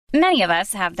Many of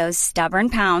us have those stubborn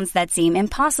pounds that seem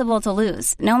impossible to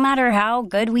lose, no matter how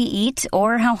good we eat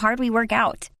or how hard we work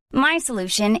out. My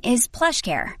solution is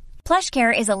PlushCare.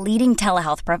 PlushCare is a leading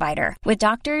telehealth provider with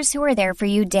doctors who are there for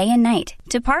you day and night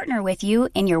to partner with you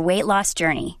in your weight loss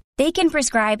journey. They can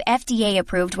prescribe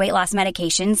FDA-approved weight loss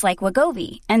medications like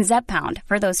Wegovy and Zepbound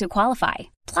for those who qualify.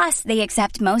 Plus, they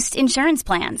accept most insurance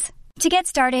plans. To get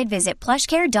started, visit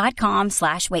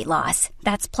plushcare.com/weightloss.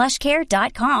 That's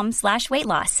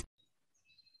plushcare.com/weightloss.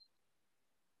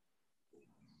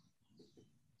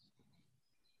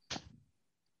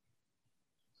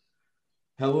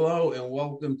 Hello and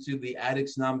welcome to the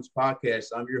Addicts Anonymous podcast.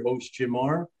 I'm your host, Jim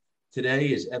R.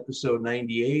 Today is episode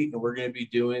 98, and we're going to be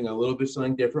doing a little bit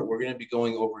something different. We're going to be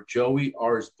going over Joey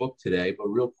R's book today, but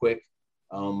real quick,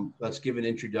 let's give an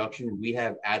introduction. We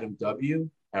have Adam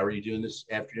W. How are you doing this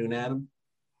afternoon, Adam?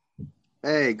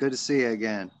 Hey, good to see you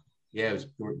again. Yeah, it was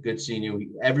good seeing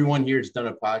you. Everyone here has done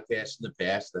a podcast in the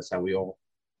past. That's how we all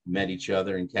met each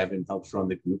other, and Kevin helps run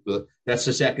the group. But that's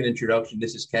the second introduction.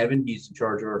 This is Kevin. He's in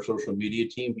charge of our social media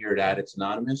team here at Addicts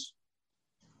Anonymous.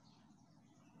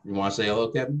 You want to say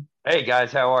hello, Kevin? Hey,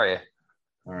 guys. How are you?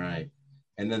 All right.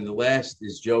 And then the last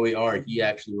is Joey R. He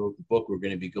actually wrote the book we're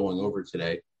going to be going over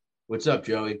today. What's up,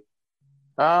 Joey?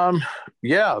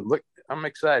 Yeah, look, I'm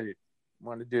excited. I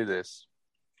want to do this.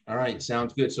 All right.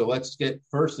 Sounds good. So let's get,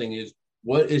 first thing is,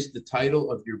 what is the title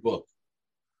of your book?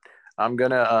 I'm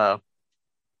going to,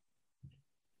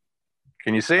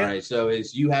 can you see it? All right. So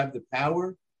is You Have the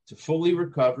Power to Fully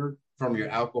Recover from Your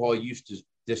Alcohol Use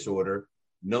Disorder.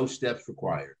 No steps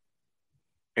required.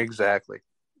 Exactly.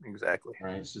 All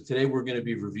right. So today we're going to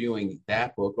be reviewing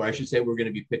that book, or I should say we're going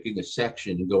to be picking a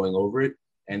section and going over it.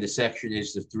 And the section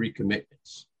is the 3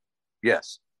 commitments.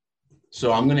 Yes.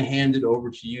 So I'm going to hand it over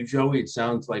to you, Joey. It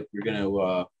sounds like you're going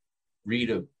to read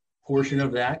a portion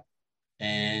of that,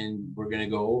 and we're going to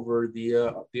go over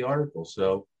the article.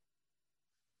 So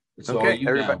it's all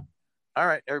you now. All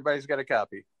right. Everybody's got a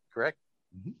copy, correct?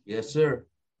 Yes, sir.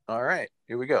 All right.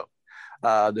 Here we go.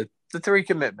 The 3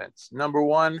 commitments. Number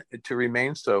 1, to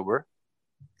remain sober.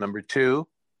 Number 2,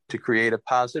 to create a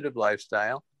positive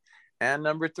lifestyle. And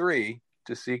number 3,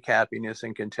 to seek happiness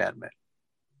and contentment.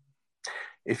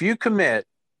 If you commit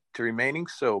to remaining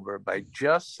sober by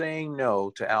just saying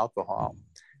no to alcohol,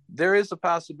 there is a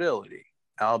possibility,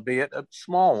 albeit a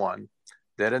small one,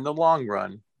 that in the long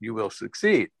run, you will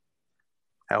succeed.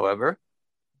 However,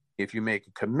 if you make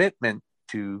a commitment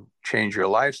to change your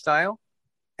lifestyle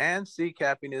and seek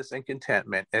happiness and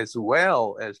contentment, as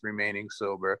well as remaining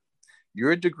sober,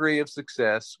 your degree of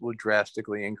success will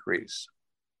drastically increase.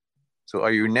 So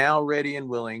are you now ready and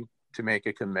willing to make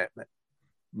a commitment?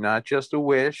 Not just a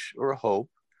wish or a hope,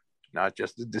 not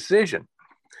just a decision.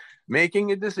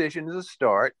 Making a decision is a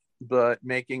start, but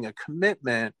making a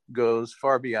commitment goes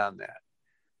far beyond that.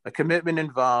 A commitment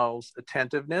involves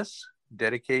attentiveness,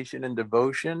 dedication and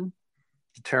devotion,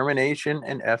 determination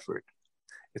and effort.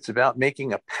 It's about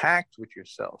making a pact with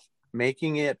yourself,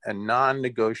 making it a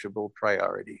non-negotiable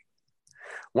priority.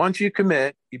 Once you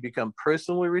commit, you become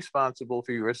personally responsible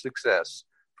for your success,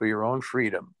 for your own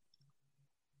freedom.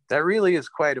 That really is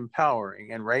quite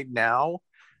empowering. And right now,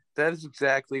 that is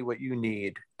exactly what you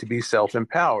need to be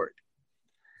self-empowered.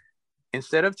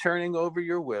 Instead of turning over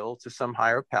your will to some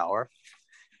higher power,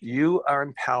 you are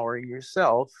empowering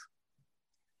yourself.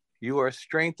 You are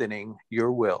strengthening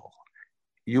your will.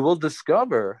 You will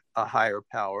discover a higher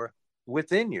power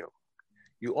within you.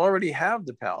 You already have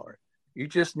the power. You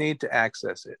just need to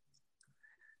access it.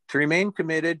 To remain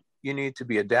committed, you need to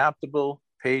be adaptable,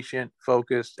 patient,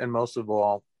 focused, and most of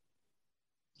all,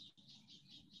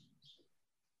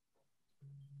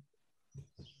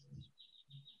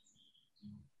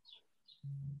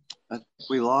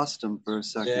 we lost him for a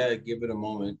second. Yeah, give it a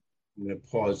moment. I'm going to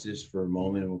pause this for a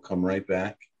moment and we'll come right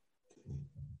back.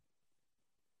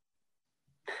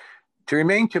 To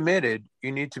remain committed,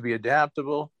 you need to be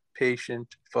adaptable,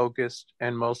 patient, focused,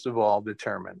 and most of all,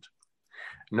 determined.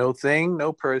 No thing,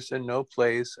 no person, no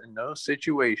place, and no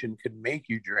situation can make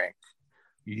you drink.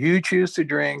 You choose to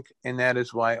drink, and that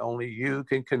is why only you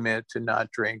can commit to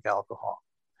not drink alcohol.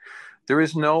 There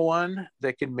is no one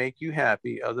that can make you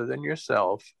happy other than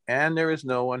yourself, and there is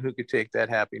no one who could take that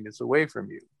happiness away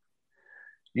from you.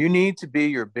 You need to be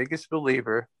your biggest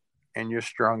believer and your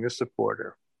strongest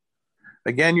supporter.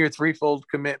 Again, your 3-fold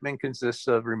commitment consists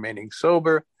of remaining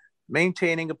sober,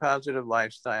 maintaining a positive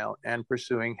lifestyle, and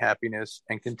pursuing happiness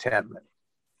and contentment.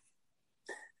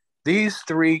 These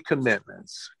 3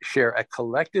 commitments share a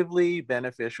collectively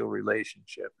beneficial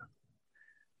relationship.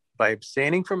 By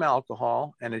abstaining from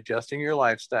alcohol and adjusting your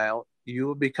lifestyle, you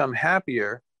will become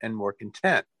happier and more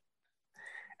content.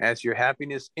 As your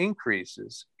happiness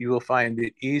increases, you will find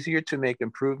it easier to make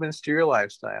improvements to your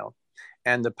lifestyle,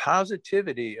 and the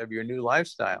positivity of your new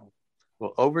lifestyle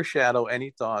will overshadow any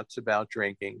thoughts about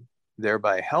drinking,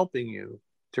 thereby helping you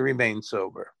to remain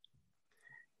sober.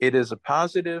 It is a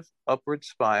positive upward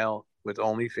spiral with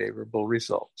only favorable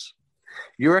results.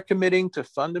 You are committing to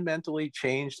fundamentally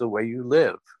change the way you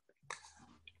live.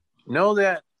 Know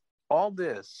that all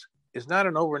this is not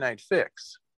an overnight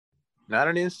fix, not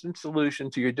an instant solution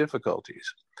to your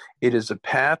difficulties. It is a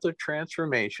path of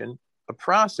transformation, a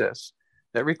process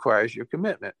that requires your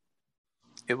commitment.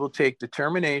 It will take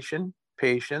determination,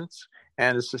 patience,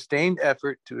 and a sustained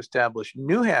effort to establish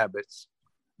new habits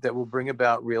that will bring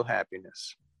about real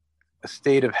happiness, a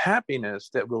state of happiness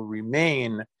that will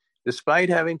remain despite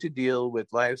having to deal with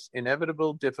life's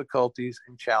inevitable difficulties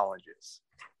and challenges.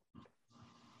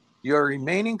 You're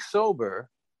remaining sober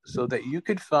so that you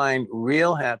could find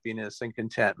real happiness and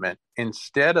contentment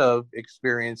instead of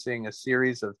experiencing a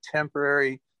series of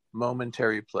temporary,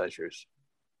 momentary pleasures.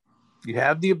 You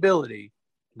have the ability,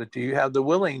 but do you have the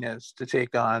willingness to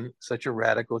take on such a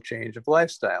radical change of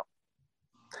lifestyle?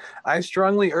 I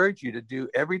strongly urge you to do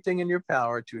everything in your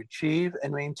power to achieve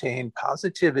and maintain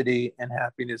positivity and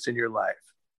happiness in your life.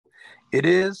 It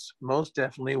is most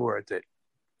definitely worth it.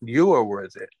 You are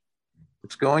worth it.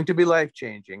 It's going to be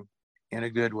life-changing in a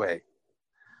good way.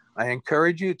 I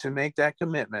encourage you to make that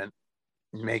commitment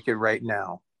and make it right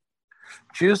now.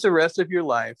 Choose the rest of your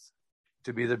life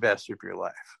to be the best of your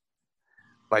life.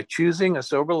 By choosing a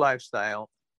sober lifestyle,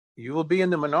 you will be in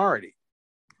the minority,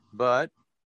 but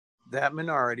that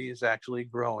minority is actually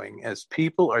growing as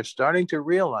people are starting to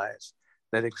realize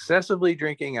that excessively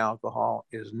drinking alcohol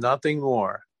is nothing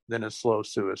more than a slow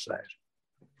suicide.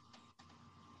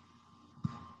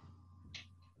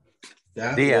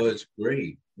 That was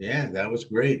great. Yeah, that was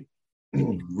great.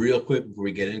 Real quick before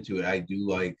we get into it, I do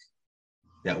like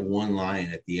that one line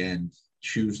at the end,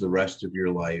 choose the rest of your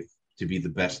life to be the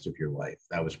best of your life.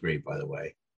 That was great, by the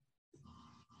way.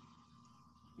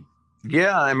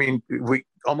 Yeah, I mean, we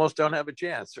almost don't have a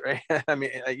chance, right? I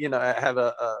mean, I have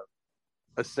a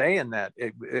say in that.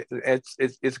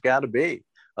 It's got to be.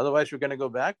 Otherwise, we're going to go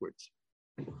backwards.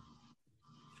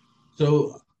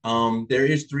 So there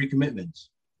is 3 commitments.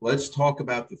 Let's talk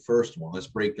about the first one. Let's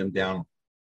break them down.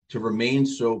 To remain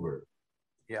sober.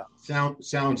 Yeah.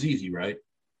 Sounds easy, right?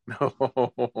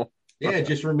 No. Yeah,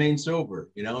 just remain sober,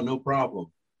 no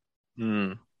problem.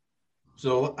 Mm.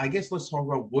 So I guess let's talk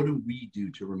about what do we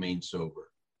do to remain sober?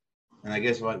 And I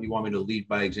guess if you want me to lead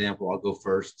by example, I'll go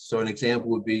first. So an example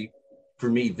would be, for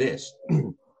me, this.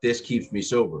 This keeps me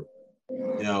sober.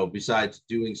 Besides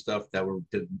doing stuff that we're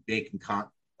making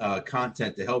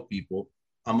content to help people,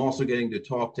 I'm also getting to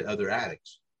talk to other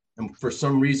addicts. And for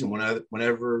some reason,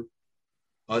 whenever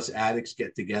us addicts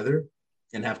get together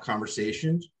and have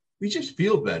conversations, we just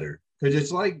feel better, because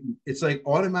it's like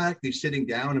automatically sitting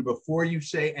down, and before you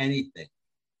say anything,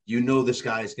 this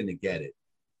guy's going to get it,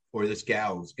 or this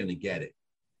gal is going to get it,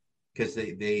 because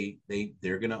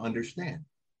they're going to understand.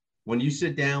 When you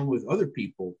sit down with other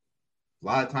people, a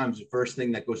lot of times the first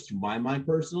thing that goes through my mind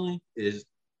personally is,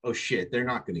 oh shit, they're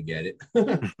not going to get it.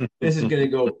 This is going to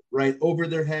go right over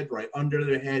their head, right under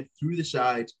their head, through the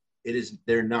sides.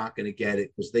 They're not going to get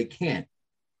it because they can't.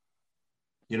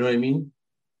 You know what I mean?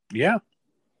 Yeah.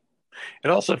 It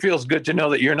also feels good to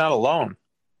know that you're not alone.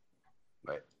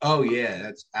 Right. Oh yeah,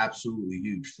 that's absolutely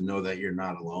huge to know that you're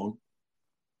not alone.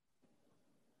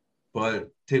 But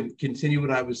to continue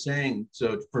what I was saying,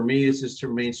 so for me, it's just to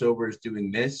remain sober is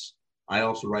doing this. I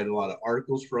also write a lot of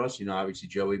articles for us. Obviously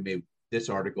Joey made this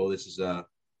article. This is the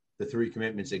 3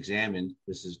 commitments examined.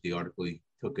 This is the article he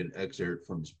took an excerpt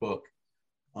from his book.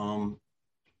 But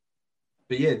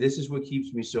yeah, this is what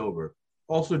keeps me sober.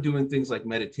 Also doing things like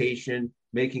meditation,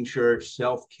 making sure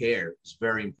self-care is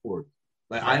very important.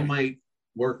 Like I might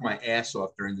work my ass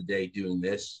off during the day doing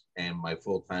this and my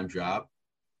full-time job,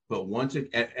 but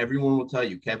everyone will tell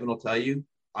you, Kevin will tell you,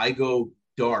 I go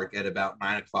dark at about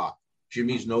 9 o'clock.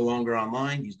 Jimmy's no longer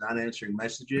online. He's not answering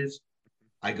messages.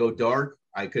 I go dark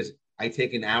because I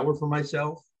take an hour for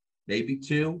myself, maybe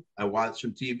 2. I watch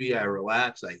some TV, I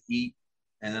relax, I eat,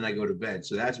 and then I go to bed.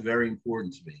 So that's very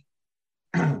important to me.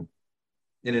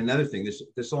 And another thing,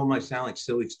 this all might sound like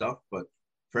silly stuff, but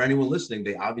for anyone listening,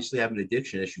 they obviously have an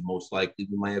addiction issue. Most likely,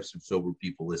 we might have some sober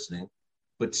people listening,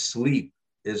 but sleep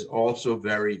is also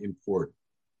very important,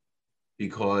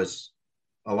 because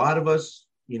a lot of us,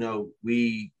 we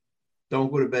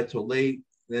don't go to bed till late.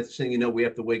 Next thing you know, we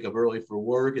have to wake up early for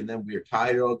work, and then we're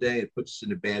tired all day. It puts us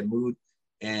in a bad mood.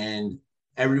 And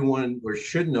everyone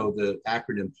should know the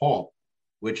acronym HALT,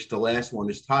 which the last one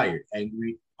is tired,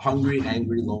 hungry,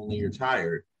 angry, lonely, or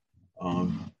tired. So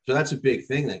that's a big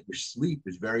thing. That your sleep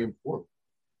is very important.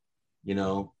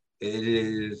 It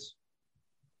is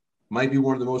might be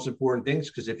one of the most important things,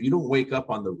 because if you don't wake up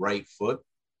on the right foot,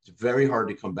 it's very hard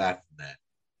to come back from that.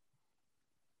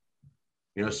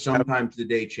 Sometimes the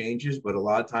day changes, but a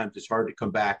lot of times it's hard to come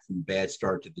back from a bad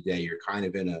start to the day. You're kind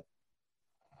of in a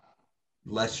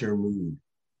lesser mood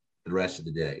the rest of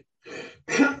the day.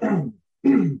 But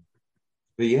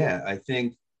yeah, I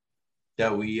think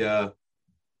that we, to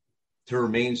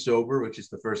remain sober, which is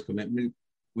the first commitment,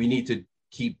 we need to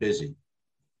keep busy.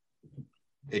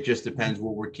 It just depends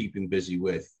what we're keeping busy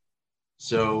with.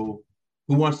 So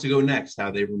who wants to go next?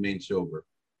 How they remain sober?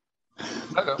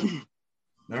 I'll go.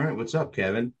 All right. What's up,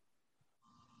 Kevin?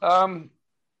 There's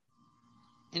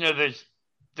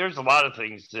a lot of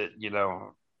things that,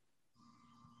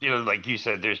 like you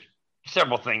said, there's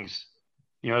several things,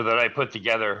 that I put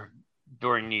together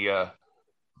during the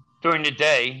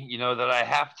day, that I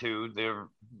have to,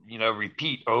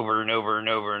 repeat over and over and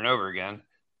over and over again.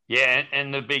 Yeah.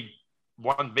 And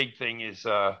one big thing is,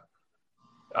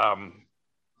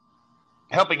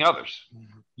 helping others.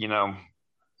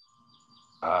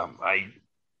 I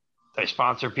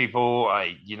sponsor people.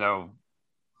 I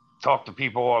talk to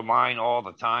people online all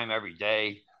the time, every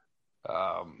day,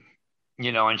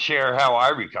 and share how I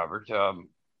recovered. How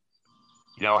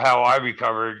I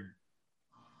recovered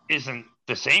isn't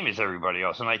the same as everybody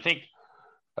else. And I think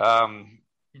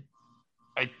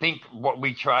what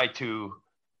we try to,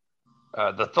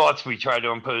 the thoughts we try to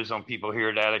impose on people here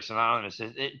at Addicts Anonymous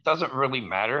is it doesn't really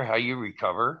matter how you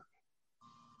recover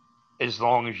as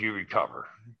long as you recover.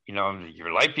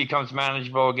 Your life becomes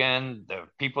manageable again. The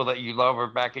people that you love are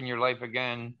back in your life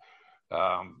again.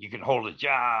 You can hold a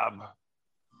job,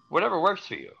 whatever works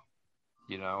for you,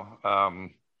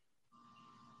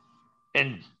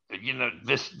 and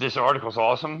this article's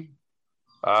awesome.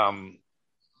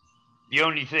 The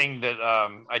only thing that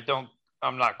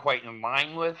I'm not quite in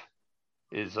line with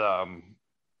is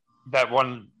that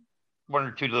one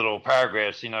or two little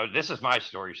paragraphs. This is my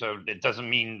story, so it doesn't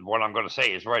mean what I'm going to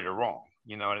say is right or wrong.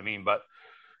 You know what I mean? But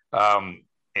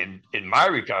in my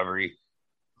recovery,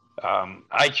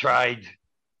 I tried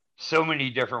so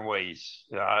many different ways.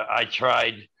 I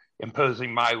tried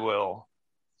imposing my will,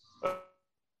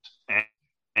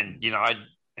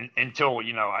 until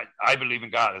I believe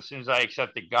in God. As soon as I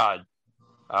accepted God,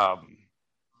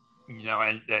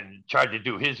 and tried to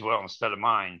do His will instead of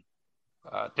mine,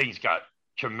 things got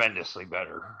tremendously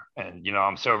better. And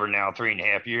I'm sober now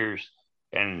 3.5 years,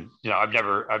 and I've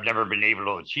never been able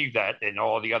to achieve that in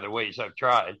all the other ways I've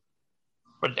tried.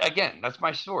 But again, that's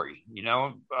my story.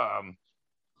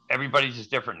 Everybody's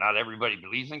just different. Not everybody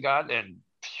believes in God, and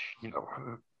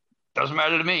doesn't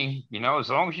matter to me. As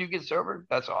long as you get sober,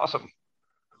 that's awesome.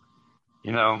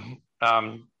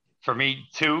 For me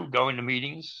too, going to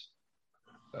meetings,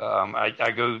 I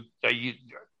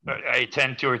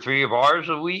attend 2 or 3 of ours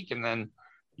a week, and then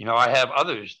I have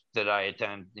others that I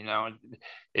attend.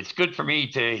 It's good for me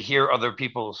to hear other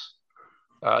people's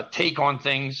take on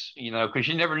things, because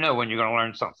you never know when you're going to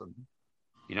learn something.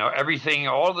 Everything,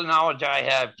 all the knowledge I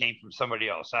have came from somebody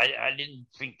else. I didn't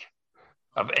think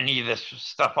of any of this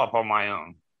stuff up on my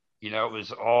own. It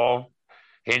was all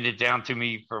handed down to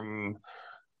me from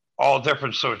all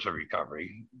different sorts of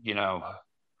recovery.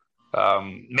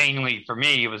 Mainly for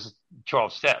me, it was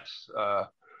 12 steps.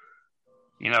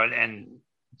 And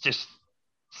just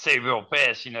say real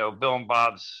fast, Bill and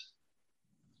Bob's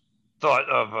thought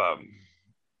of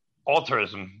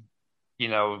altruism,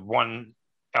 one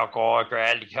alcoholic or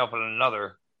addict helping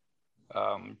another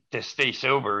to stay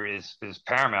sober is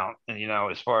paramount. And,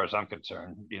 as far as I'm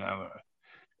concerned,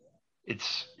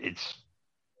 it's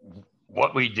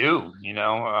what we do,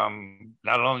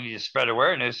 not only to spread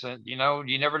awareness, and, you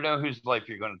never know whose life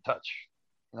you're going to touch,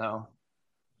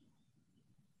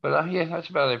 But yeah, that's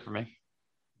about it for me.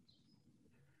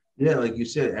 Yeah, like you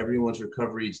said, everyone's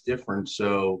recovery is different.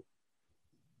 So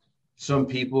some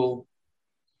people,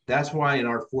 that's why in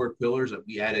our 4 pillars that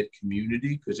we added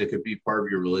community, because it could be part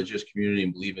of your religious community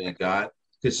and believing in God.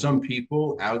 Because some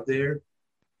people out there,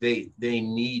 they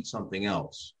need something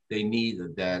else. They need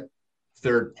that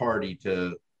third party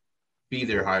to be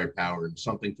their higher power and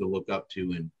something to look up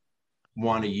to and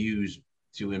want to use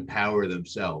to empower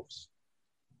themselves.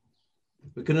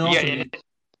 But can also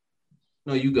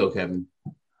no, you go, Kevin.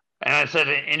 And I said,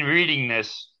 in reading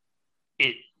this,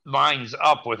 it lines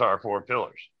up with our 4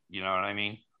 pillars. You know what I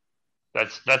mean?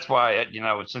 That's why,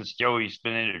 since Joey's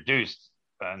been introduced,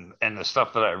 and the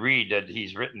stuff that I read that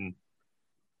he's written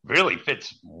really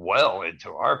fits well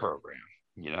into our program,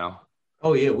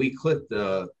 Oh yeah, we clipped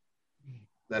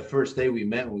that first day we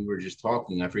met, we were just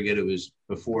talking. I forget it was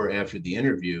before or after the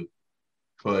interview,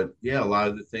 but yeah, a lot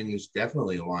of the things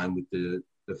definitely align with the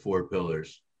four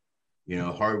pillars. You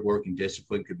know, hard work and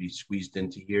discipline could be squeezed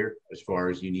into here as far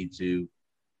as you need to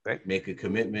make a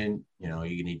commitment. You know,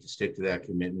 you need to stick to that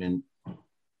commitment.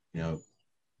 You know,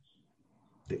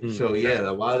 so yeah,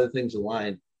 a lot of the things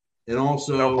align, and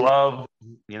also self-love,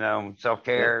 you know,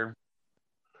 self-care.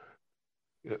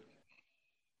 Yeah.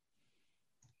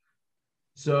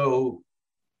 So,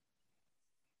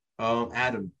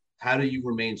 Adam, how do you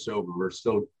remain sober? We're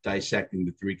still dissecting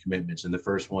the three commitments, and the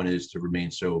first one is to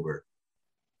remain sober.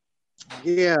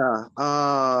 Yeah.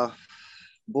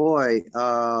 Boy,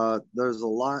 there's a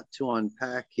lot to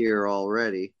unpack here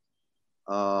already.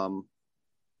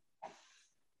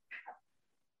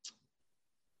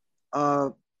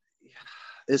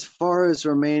 As far as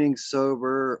remaining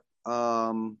sober,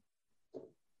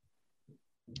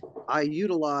 I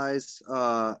utilize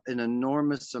an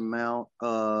enormous amount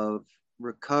of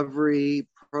recovery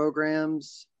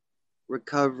programs,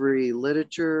 recovery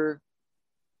literature,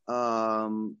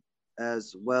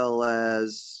 as well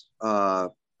as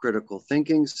critical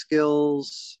thinking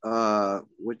skills,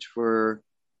 which were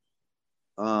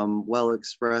well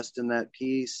expressed in that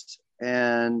piece,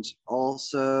 and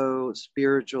also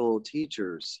spiritual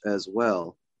teachers as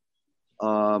well,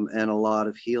 and a lot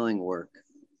of healing work.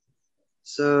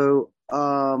 So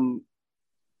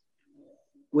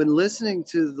when listening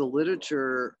to the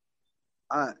literature,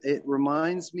 it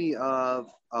reminds me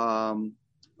of a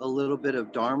little bit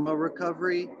of Dharma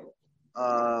recovery,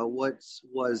 what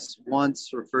was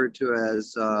once referred to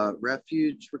as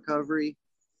refuge recovery.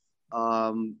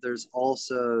 There's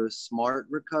also SMART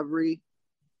recovery.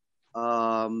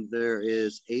 There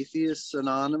is Atheists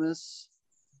Anonymous.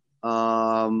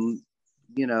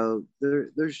 You know,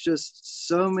 there's just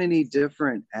so many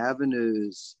different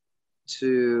avenues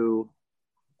to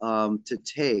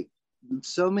take,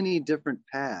 so many different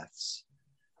paths.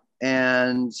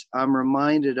 And I'm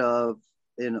reminded of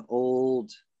an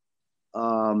old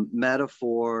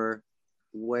metaphor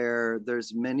where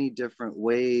there's many different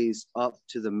ways up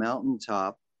to the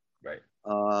mountaintop. Right.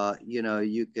 You know,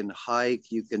 you can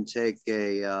hike, you can take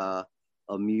a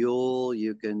mule,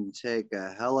 you can take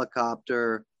a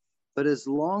helicopter, but as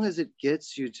long as it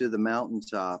gets you to the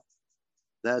mountaintop,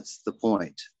 that's the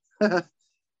point.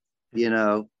 You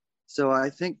know, so I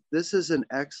think this is an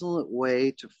excellent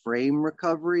way to frame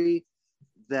recovery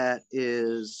that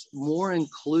is more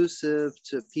inclusive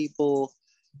to people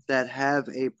that have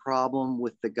a problem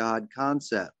with the God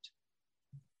concept.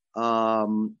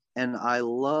 And I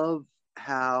love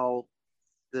how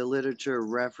the literature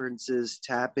references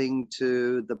tapping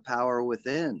to the power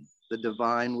within, the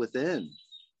divine within.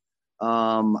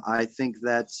 I think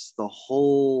that's the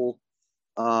whole,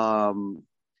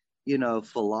 you know,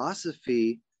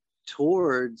 philosophy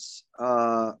towards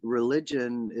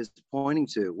religion is pointing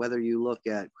to. Whether you look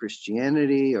at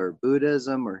Christianity or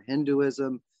Buddhism or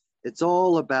Hinduism, it's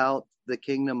all about the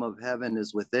kingdom of heaven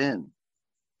is within.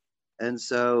 And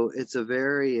so it's a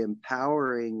very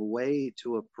empowering way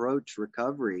to approach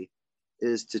recovery,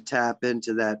 is to tap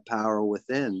into that power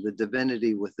within, the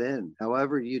divinity within.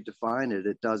 However you define it,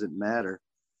 it doesn't matter.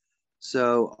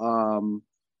 So,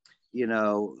 you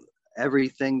know,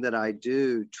 everything that I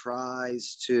do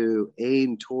tries to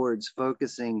aim towards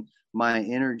focusing my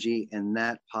energy in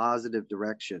that positive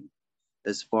direction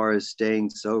as far as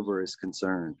staying sober is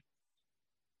concerned.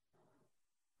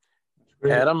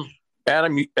 Adam,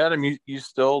 you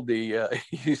stole the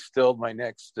you stole my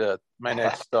next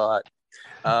thought.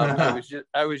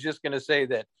 I was just going to say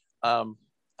that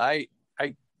I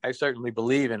certainly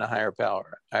believe in a higher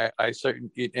power. I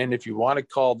certainly, and if you want to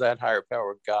call that higher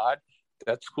power God,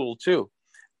 that's cool too.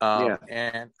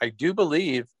 And I do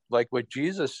believe, like what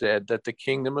Jesus said, that the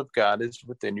kingdom of God is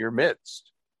within your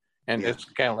midst. And it's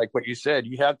kind of like what you said.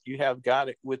 You have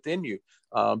God within you.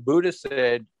 Buddha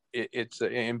said it's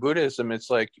in Buddhism. It's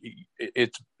like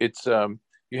it's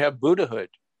you have Buddhahood.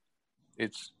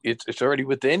 It's already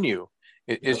within you.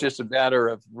 It's just a matter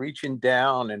of reaching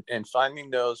down and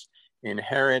finding those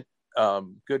inherent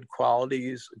good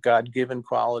qualities, God-given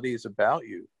qualities about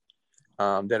you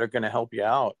that are going to help you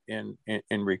out in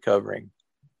recovering.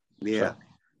 Yeah. So,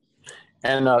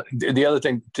 and the other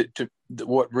thing,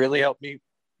 what really helped me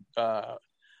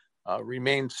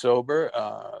remain sober,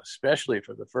 especially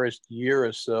for the first year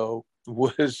or so,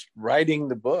 was writing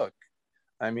the book.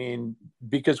 I mean,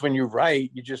 because when you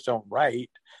write, you just don't write.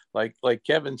 Like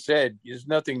Kevin said, there's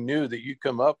nothing new that you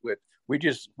come up with. We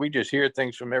just hear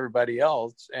things from everybody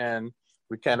else, and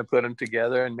we kind of put them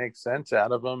together and make sense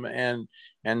out of them, and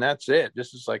that's it.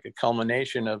 This is like a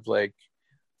culmination of like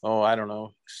I don't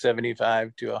know,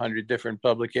 75 to 100 different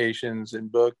publications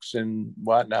and books and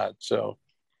whatnot. So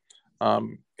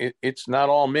it's not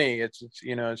all me. It's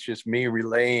it's just me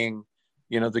relaying,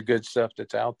 the good stuff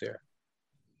that's out there.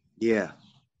 Yeah.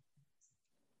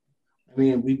 I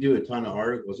mean, we do a ton of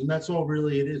articles, and that's all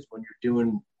really it is when you're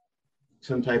doing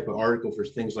some type of article for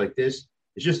things like this.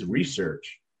 It's just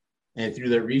research. And through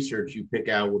that research, you pick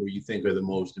out what you think are the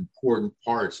most important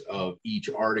parts of each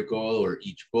article or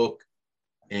each book,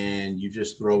 and you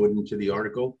just throw it into the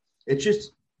article. It's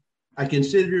just, I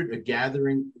consider it a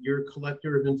gathering. You're a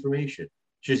collector of information.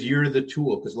 It's just you're the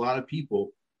tool, because a lot of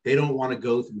people, they don't want to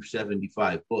go through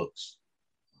 75 books.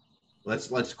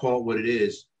 Let's call it what it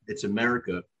is. It's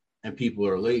America. And people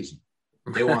are lazy.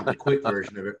 They want the quick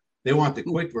version of it. They want the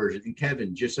quick version. And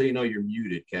Kevin, just so you know, you're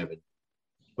muted, Kevin.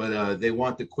 But they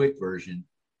want the quick version.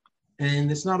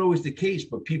 And it's not always the case,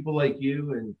 but people like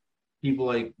you and people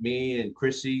like me and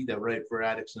Chrissy that write for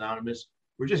Addicts Anonymous,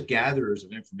 we're just gatherers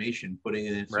of information, putting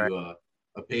it into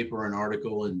a paper, an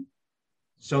article, and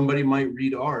somebody might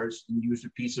read ours and use a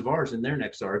piece of ours in their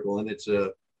next article. And it's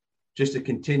just a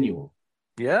continuum.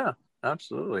 Yeah,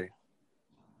 absolutely.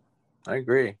 I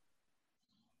agree.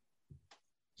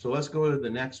 So let's go to the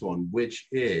next one, which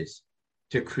is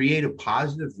to create a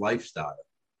positive lifestyle.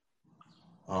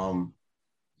 So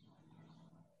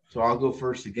I'll go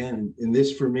first again. And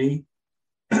this, for me,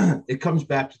 it comes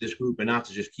back to this group, and not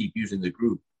to just keep using the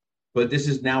group, but this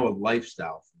is now a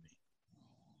lifestyle for me.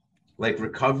 Like,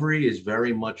 recovery is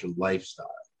very much a lifestyle.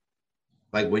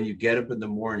 Like, when you get up in the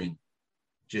morning,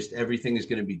 just everything is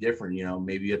going to be different.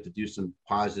 Maybe you have to do some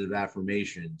positive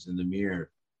affirmations in the mirror.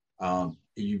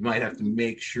 You might have to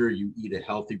make sure you eat a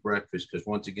healthy breakfast, because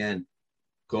once again,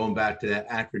 going back to that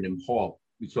acronym HALT,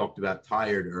 we talked about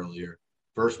tired earlier.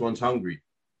 First one's hungry.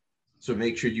 So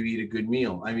make sure you eat a good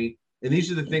meal. I mean, and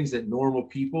these are the things that normal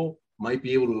people might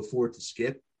be able to afford to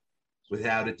skip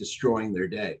without it destroying their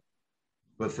day.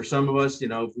 But for some of us,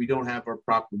 if we don't have our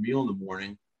proper meal in the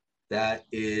morning, that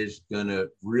is going to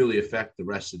really affect the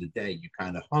rest of the day. You're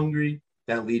kind of hungry.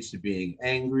 That leads to being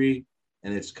angry.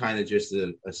 And it's kind of just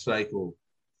a cycle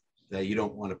that you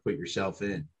don't want to put yourself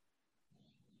in.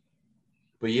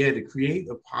 But yeah, to create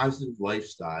a positive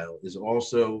lifestyle is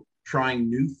also trying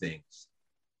new things.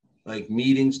 Like,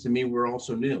 meetings to me were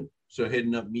also new. So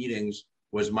hitting up meetings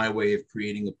was my way of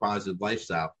creating a positive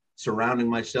lifestyle, surrounding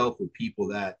myself with people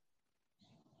that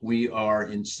we are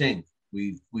in sync.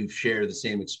 We've shared the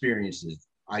same experiences.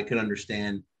 I can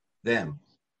understand them.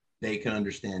 They can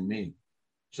understand me.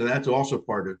 So that's also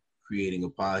part of creating a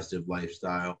positive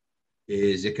lifestyle.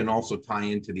 Is it can also tie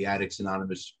into the Addicts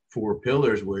Anonymous 4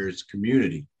 pillars, where it's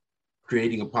community.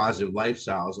 Creating a positive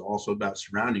lifestyle is also about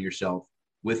surrounding yourself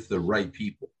with the right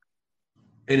people.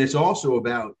 And it's also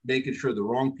about making sure the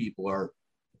wrong people are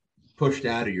pushed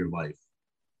out of your life.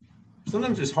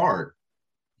 Sometimes it's hard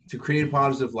to create a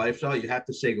positive lifestyle. You have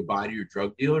to say goodbye to your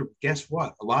drug dealer. But guess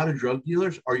what? A lot of drug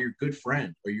dealers are your good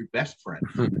friend or your best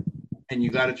friend. And you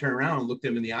got to turn around and look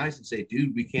them in the eyes and say,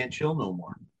 dude, we can't chill no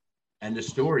more. And the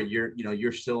story,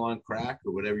 you're still on crack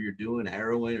or whatever you're doing,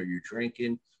 heroin, or you're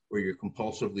drinking, or you're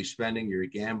compulsively spending, you're a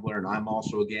gambler, and I'm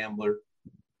also a gambler.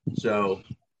 So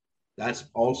that's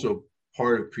also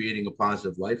part of creating a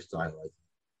positive lifestyle, I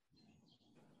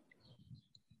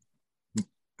think.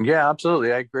 Yeah,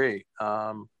 absolutely. I agree.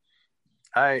 I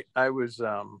was,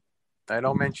 I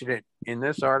don't mention it in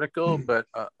this article, but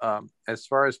as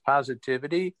far as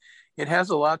positivity, it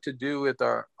has a lot to do with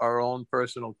our own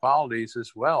personal qualities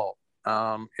as well.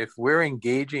 If we're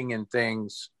engaging in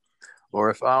things, or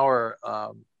if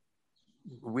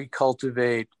we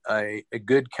cultivate a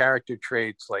good character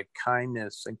traits like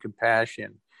kindness and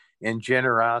compassion and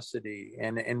generosity,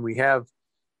 and we have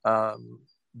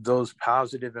those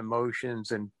positive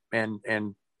emotions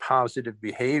and positive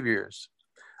behaviors,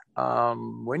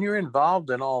 when you're involved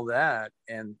in all that,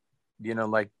 and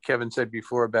like Kevin said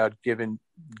before about giving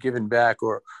back,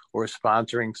 or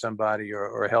sponsoring somebody,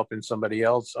 or helping somebody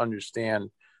else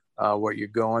understand what you're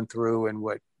going through and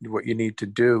what you need to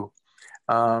do,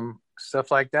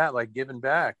 stuff like that, like giving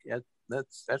back,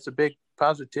 that's a big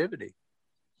positivity.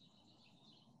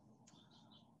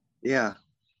 Yeah.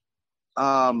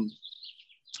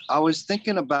 I was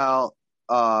thinking about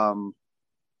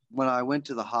when I went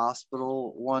to the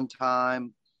hospital one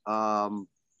time.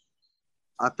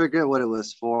 I forget what it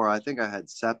was for. I think I had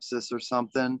sepsis or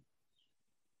something,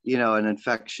 an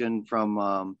infection from,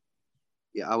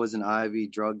 I was an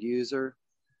IV drug user.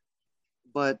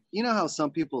 But you know how some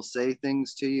people say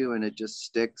things to you and it just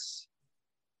sticks?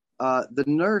 The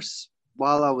nurse,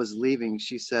 while I was leaving,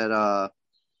 she said,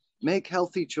 make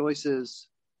healthy choices.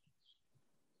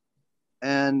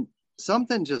 And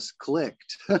something just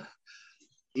clicked.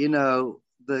 You know,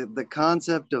 the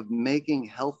concept of making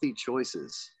healthy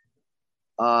choices.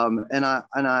 And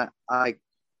I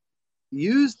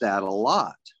use that a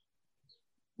lot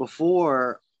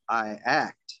before I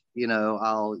act. You know,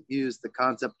 I'll use the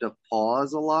concept of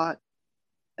pause a lot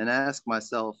and ask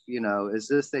myself, you know, is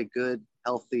this a good,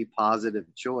 healthy, positive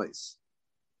choice?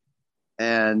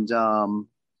 And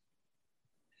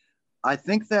I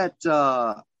think that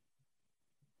a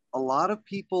lot of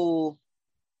people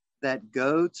that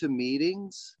go to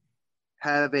meetings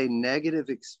have a negative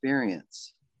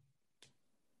experience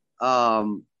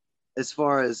as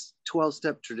far as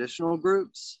 12-step traditional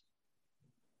groups,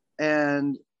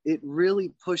 and it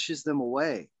really pushes them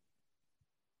away.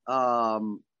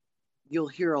 You'll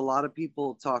hear a lot of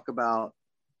people talk about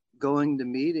going to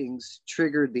meetings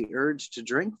triggered the urge to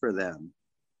drink for them,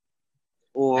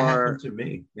 or that happened to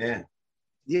me.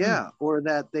 Yeah, or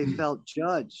that they felt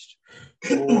judged,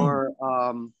 or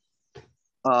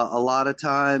a lot of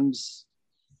times,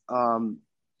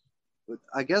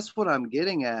 I guess what I'm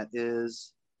getting at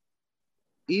is,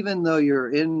 even though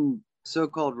you're in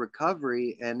so-called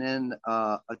recovery and in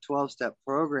a 12-step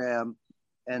program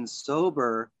and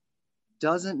sober,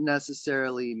 doesn't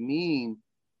necessarily mean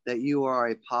that you are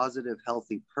a positive,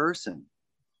 healthy person.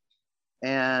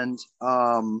 And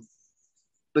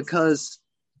because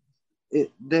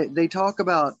they talk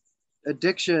about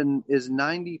addiction is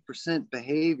 90%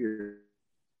 behavior,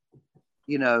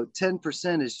 you know,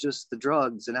 10% is just the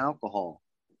drugs and alcohol.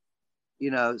 You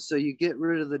know, so you get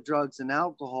rid of the drugs and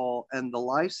alcohol, and the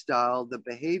lifestyle, the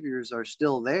behaviors are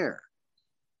still there,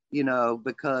 you know,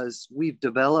 because we've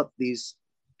developed these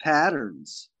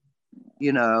patterns.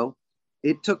 You know,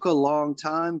 it took a long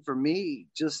time for me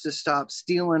just to stop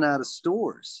stealing out of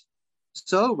stores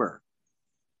sober.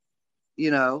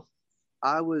 You know,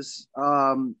 I was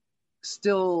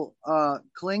still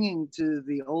clinging to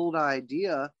the old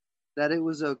idea that it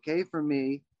was okay for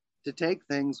me to take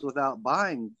things without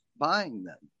buying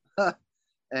them.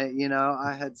 And, you know,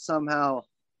 I had somehow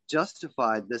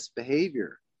justified this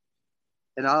behavior.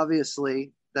 And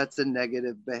obviously, that's a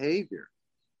negative behavior.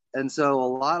 And so a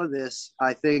lot of this,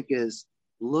 I think, is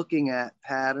looking at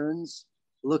patterns,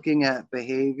 looking at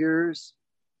behaviors,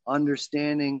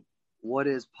 understanding what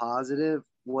is positive,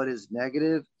 what is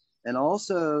negative, and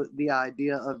also the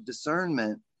idea of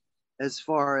discernment as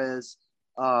far as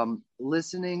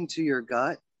listening to your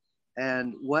gut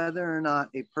and whether or not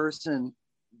a person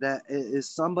that is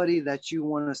somebody that you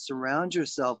want to surround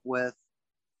yourself with.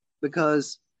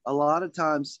 Because a lot of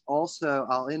times, also,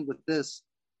 I'll end with this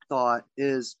thought,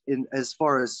 is in as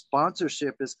far as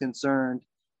sponsorship is concerned,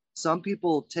 some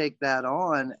people take that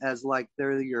on as like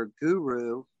they're your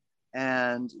guru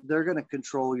and they're going to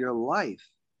control your life,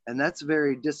 and that's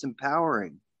very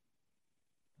disempowering,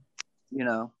 you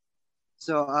know.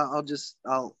 So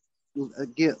I'll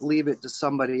leave it to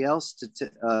somebody else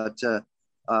to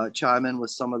chime in with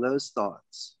some of those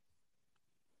thoughts.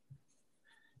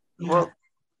 Well,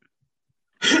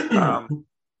 yeah,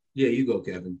 you go,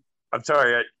 Kevin. I'm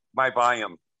sorry, my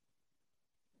volume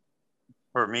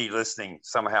for me listening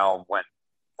somehow went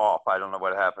off. I don't know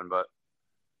what happened, but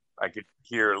I could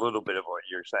hear a little bit of what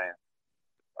you're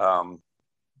saying.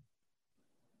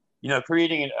 You know,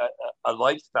 creating a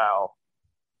lifestyle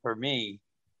for me,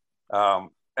 and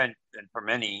for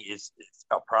many, is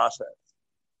a process.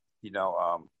 You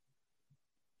know,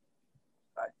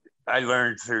 I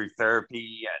learned through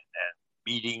therapy and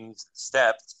meetings,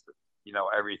 steps, you know,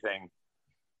 everything.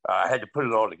 I had to put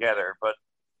it all together. But,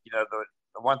 you know,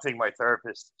 the one thing my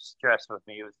therapist stressed with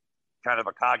me was kind of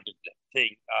a cognitive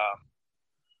thing.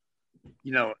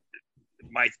 You know,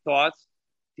 my thoughts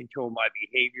control my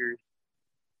behaviors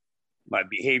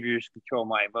control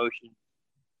my emotions,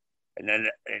 and then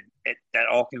that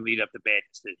all can lead up to bad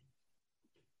decisions.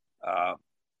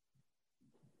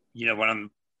 You know, when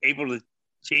I'm able to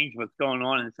change what's going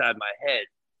on inside my head,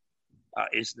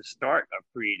 is the start of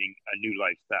creating a new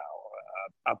lifestyle,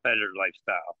 a better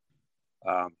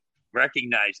lifestyle.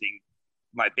 Recognizing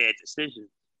my bad decisions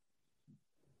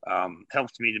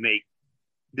helps me to make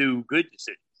new good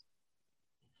decisions.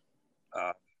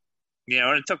 You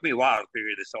know, and it took me a while to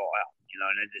figure this all out, you know,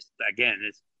 and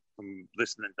it's from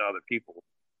listening to other people.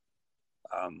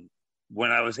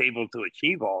 When I was able to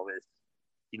achieve all this,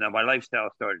 you know, my lifestyle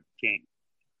started to change.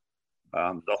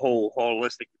 The whole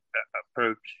holistic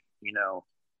approach, you know,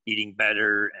 eating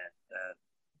better and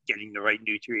getting the right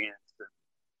nutrients.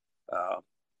 And,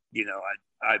 you know,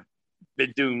 I've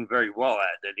been doing very well at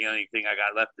it. The only thing I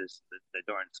got left is the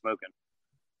darn smoking.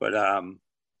 But,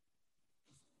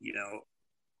 you know,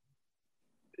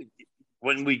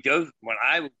 when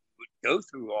I was would go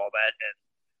through all that,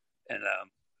 and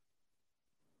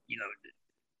you know,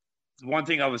 the one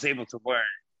thing I was able to learn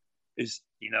is,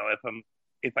 you know,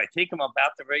 if I think I'm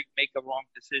about to make a wrong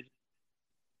decision,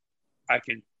 I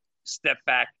can step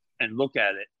back and look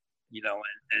at it, you know,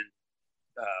 and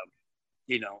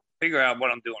you know, figure out what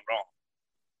I'm doing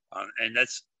wrong, and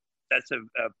that's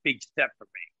a big step for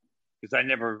me, because I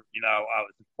never, you know, I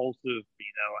was impulsive,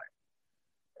 you know,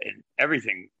 and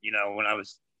everything, you know, when I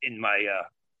was in my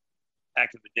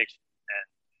active addiction,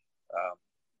 and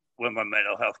when my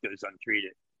mental health goes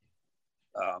untreated.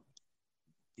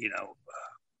 You know,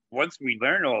 once we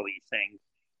learn all these things,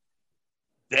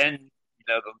 then, you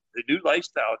know, the new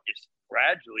lifestyle just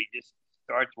gradually just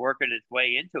starts working its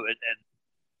way into it. And,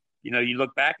 you know, you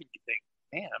look back and you think,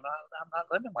 man, I'm not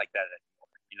living like that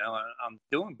anymore. You know, I'm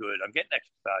doing good. I'm getting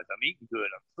exercise. I'm eating good.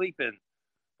 I'm sleeping.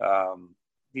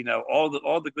 You know, all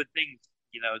the good things,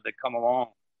 you know, that come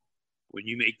along when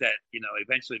you make that, you know,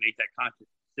 eventually make that conscious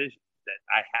decision that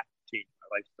I have to change my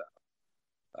lifestyle.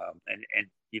 And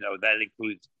you know, that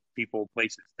includes people,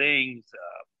 places, things,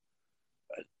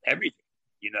 everything,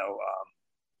 you know,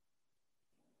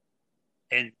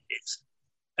 and it's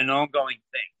an ongoing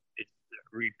thing. It's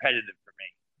repetitive for me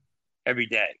every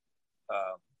day.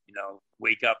 You know,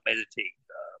 wake up, meditate,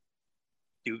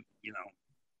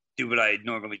 do what I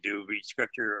normally do, read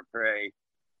scripture or pray,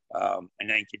 and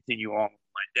then continue on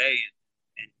with my day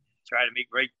and try to make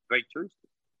great choices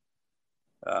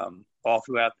all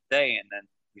throughout the day. And then,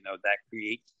 you know, that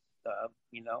creates,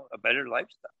 you know, a better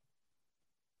lifestyle.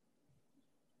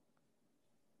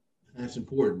 That's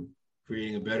important.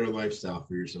 Creating a better lifestyle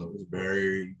for yourself is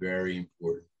very, very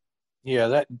important.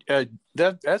 Yeah,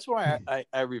 that's why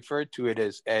I refer to it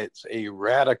as a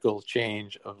radical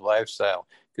change of lifestyle.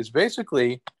 Because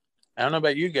basically, I don't know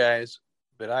about you guys,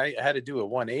 but I had to do a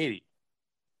 180.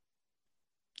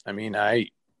 I mean, I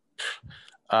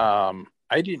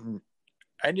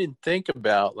didn't think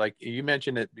about, like you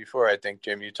mentioned it before, I think,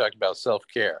 Jim, you talked about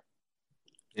self-care.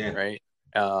 Yeah. Right.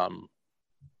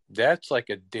 That's like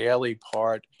a daily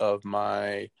part of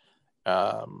my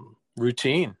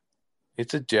routine.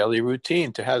 It's a daily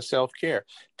routine to have self-care,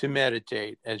 to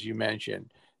meditate, as you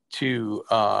mentioned, to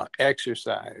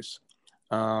exercise.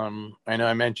 I know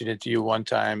I mentioned it to you one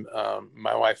time.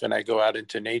 My wife and I go out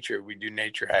into nature. We do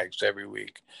nature hikes every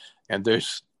week. And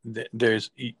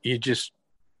you just,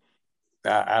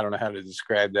 I don't know how to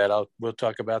describe that. We'll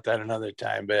talk about that another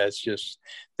time, but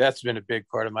that's been a big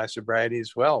part of my sobriety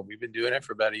as well. We've been doing it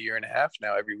for about 1.5 years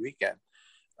now, every weekend.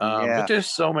 But there's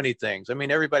so many things. I mean,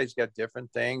 everybody's got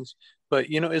different things, but,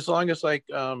 you know, as long as, like,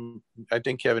 I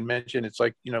think Kevin mentioned, it's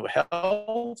like, you know,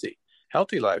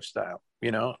 healthy lifestyle,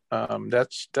 you know,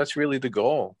 that's really the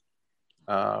goal.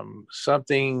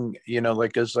 Something, you know,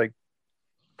 like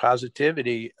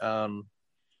positivity,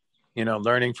 you know,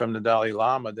 learning from the Dalai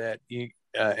Lama that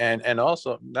and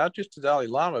also not just the Dalai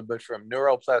Lama, but from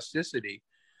neuroplasticity,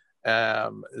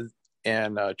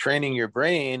 and training your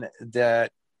brain,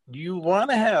 that you want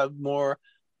to have more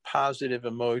positive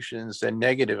emotions than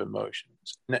negative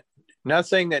emotions. Not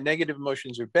saying that negative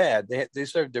emotions are bad. They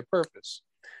serve their purpose.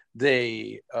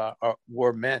 They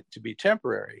were meant to be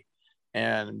temporary,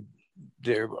 and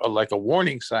they're like a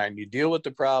warning sign. You deal with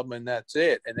the problem and that's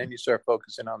it. And then you start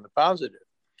focusing on the positive.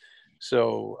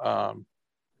 So,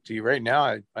 see, right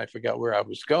now, I forgot where I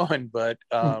was going, but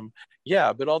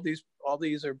yeah, but all these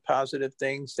are positive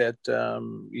things that,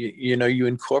 you know, you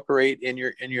incorporate in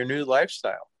your new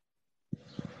lifestyle.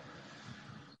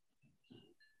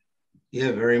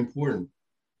 Yeah, very important.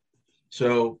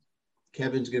 So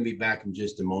Kevin's going to be back in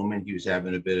just a moment. He was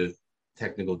having a bit of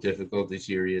technical difficulties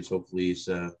here. Hopefully he's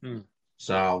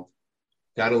solved.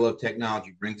 Gotta love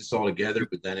technology. Brings us all together,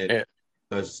 but then it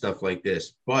does stuff like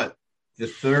this. But the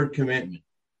third commitment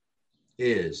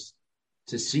is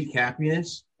to seek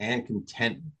happiness and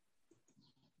contentment.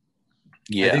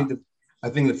 Yeah. I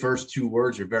think the first two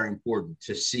words are very important.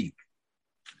 To seek.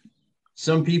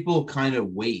 Some people kind of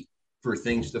wait for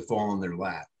things to fall in their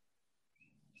lap.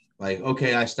 Like,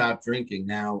 okay, I stopped drinking.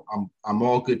 Now I'm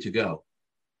all good to go.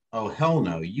 Oh, hell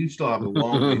no. You still have a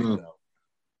long way to go.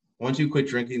 Once you quit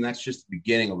drinking, that's just the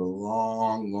beginning of a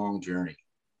long, long journey.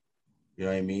 You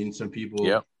know what I mean? Some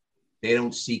people, they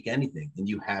don't seek anything, and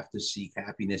you have to seek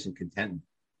happiness and contentment.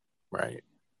 Right.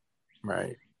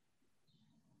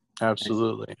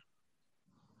 Absolutely.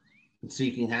 And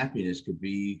seeking happiness could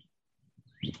be,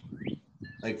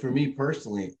 like, for me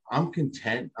personally, I'm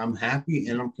content. I'm happy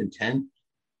and I'm content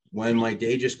when my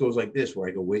day just goes like this, where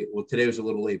I go, well, today was a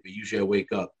little late, but usually I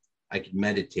wake up, I can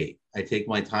meditate. I take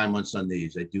my time on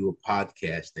Sundays. I do a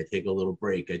podcast. I take a little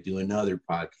break. I do another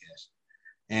podcast.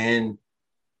 And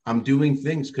I'm doing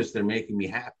things because they're making me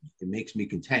happy. It makes me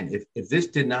content. If this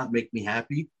did not make me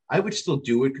happy, I would still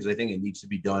do it because I think it needs to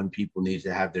be done. People need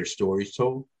to have their stories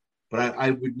told, but I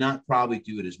would not probably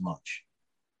do it as much.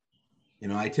 You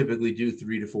know, I typically do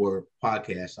 3 to 4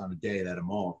 podcasts on a day that I'm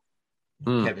off.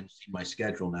 Kevin's seen my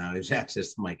schedule now. He has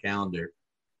access to my calendar.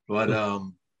 But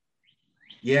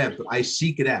yeah, but I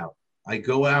seek it out. I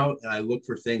go out and I look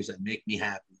for things that make me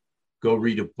happy. Go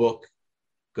read a book.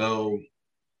 Go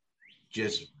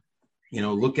just, you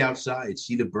know, look outside,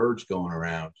 see the birds going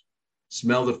around,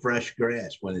 smell the fresh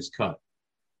grass when it's cut.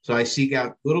 So I seek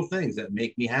out little things that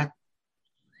make me happy.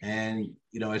 And,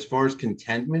 you know, as far as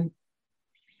contentment,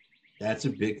 that's a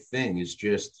big thing, is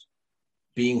just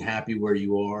being happy where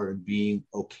you are and being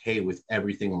okay with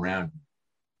everything around you.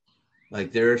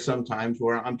 Like there are some times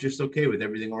where I'm just okay with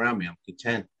everything around me. I'm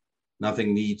content.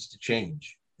 Nothing needs to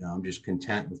change. You know, I'm just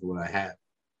content with what I have.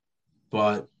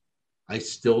 But I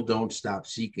still don't stop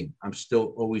seeking. I'm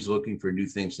still always looking for new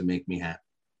things to make me happy.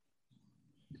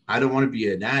 I don't want to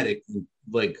be an addict and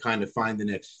like kind of find the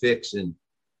next fix and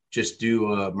just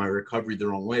do my recovery the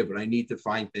wrong way. But I need to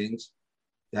find things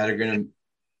that are going to,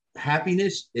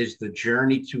 happiness is the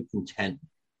journey to contentment.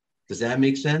 Does that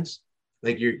make sense?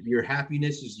 Like your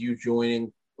happiness is you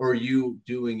joining or you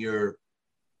doing your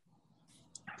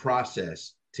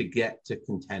process to get to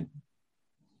contentment.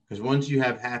 Because once you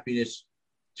have happiness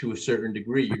to a certain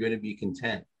degree, you're going to be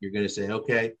content. You're going to say,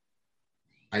 okay,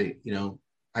 I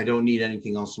don't need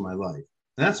anything else in my life.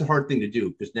 And that's a hard thing to do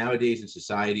because nowadays in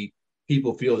society,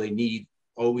 people feel they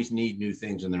always need new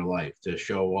things in their life to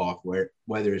show off,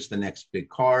 whether it's the next big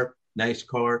car, nice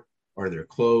car, or their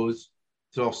clothes.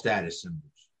 It's all status symbols.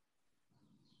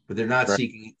 But they're not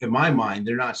seeking, in my mind,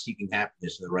 they're not seeking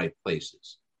happiness in the right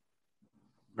places.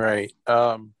 Right.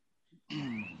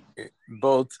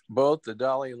 Both the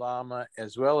Dalai Lama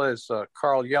as well as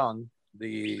Carl Jung,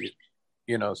 the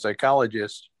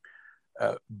psychologist,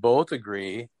 both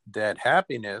agree that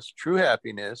true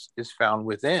happiness, is found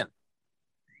within.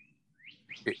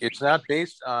 It's not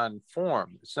based on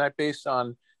form. It's not based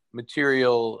on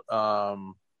material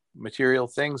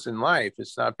things in life.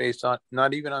 It's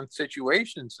not even on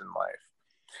situations in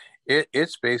life.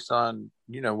 It's based on,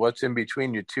 what's in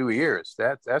between your two ears.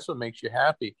 That's what makes you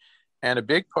happy. And a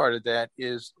big part of that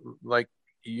is, like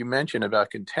you mentioned about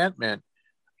contentment,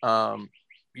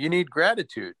 you need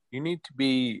gratitude. You need to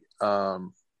be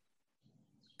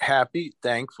happy,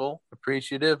 thankful,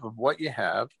 appreciative of what you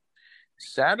have,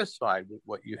 satisfied with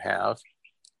what you have,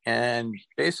 and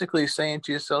basically saying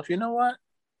to yourself, you know what?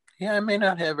 Yeah, I may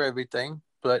not have everything,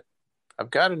 but I've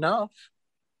got enough.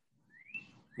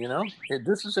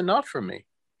 This is enough for me.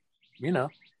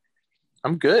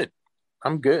 I'm good.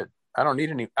 I don't need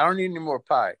any more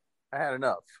pie. I had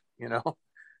enough,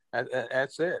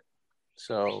 that's it.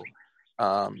 So,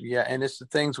 and it's the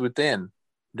things within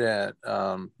that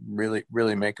really,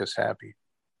 really make us happy.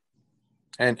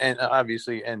 And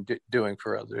obviously, doing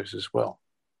for others as well.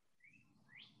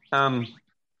 For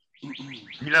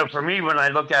me, when I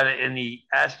look at it in the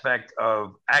aspect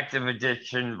of active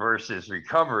addiction versus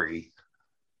recovery,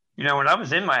 when I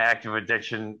was in my active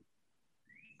addiction,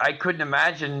 I couldn't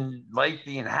imagine life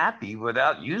being happy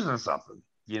without using something,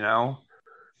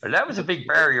 And that was a big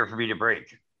barrier for me to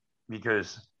break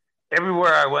because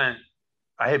everywhere I went,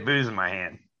 I had booze in my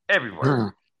hand,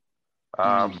 everywhere.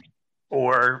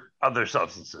 Or other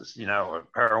substances, or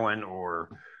heroin or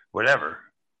whatever.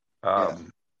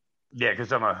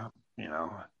 Because I'm a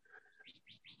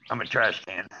trash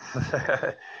can.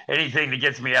 Anything that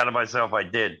gets me out of myself, I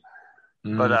did.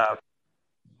 But,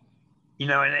 and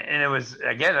it was,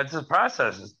 again, it's a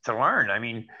process to learn. I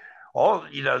mean,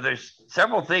 there's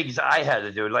several things I had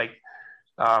to do. Like,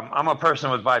 I'm a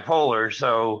person with bipolar,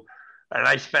 and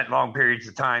I spent long periods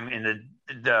of time in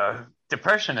the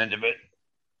depression end of it,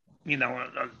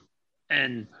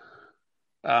 and,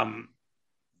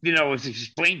 it was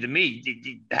explained to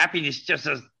me, happiness just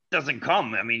doesn't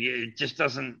come. I mean, it just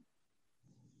doesn't,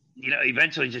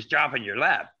 eventually just drop in your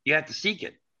lap. You have to seek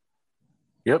it.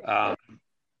 Yep.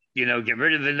 Get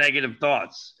rid of the negative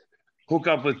thoughts, hook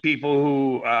up with people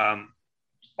who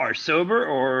are sober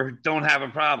or don't have a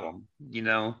problem,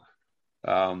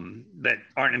 that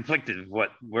aren't inflicted with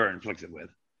what we're inflicted with.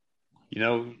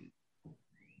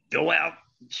 Go out,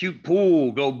 shoot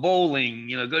pool, go bowling,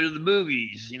 go to the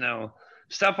movies,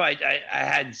 stuff I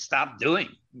had stopped doing,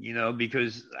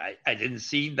 because I didn't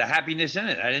see the happiness in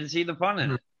it. I didn't see the fun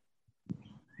in it,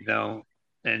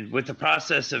 and with the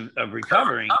process of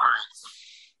recovering,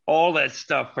 all that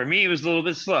stuff for me, it was a little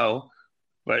bit slow,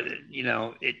 but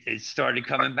it started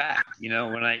coming back.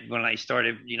 When I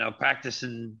started,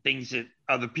 practicing things that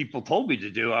other people told me to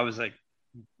do, I was like,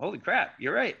 holy crap,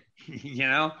 you're right. You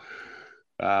know?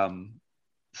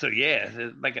 So yeah,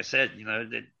 like I said, you know,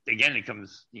 that again, it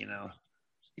comes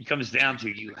down to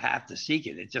you have to seek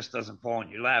it. It just doesn't fall in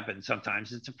your lap. And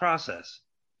sometimes it's a process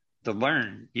to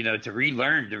learn, you know, to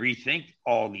relearn, to rethink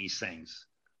all these things.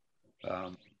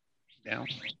 You know?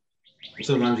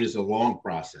 Sometimes it's a long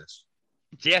process.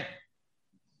 Yeah.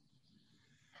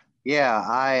 Yeah,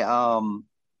 I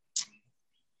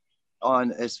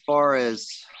on as far as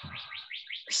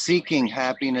seeking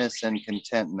happiness and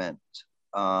contentment,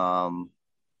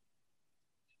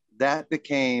 that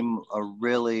became a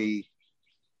really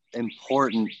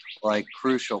important, like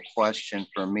crucial question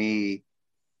for me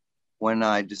when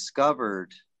I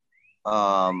discovered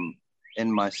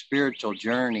in my spiritual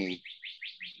journey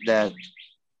that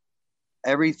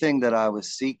everything that I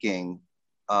was seeking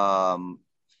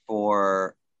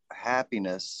for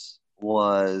happiness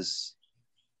was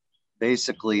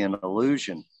basically an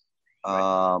illusion.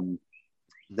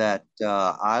 That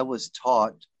I was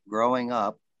taught growing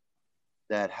up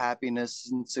that happiness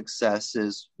and success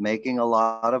is making a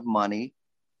lot of money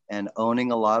and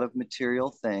owning a lot of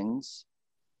material things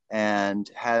and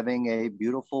having a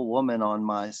beautiful woman on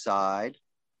my side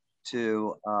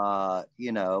to,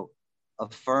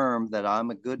 affirm that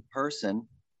I'm a good person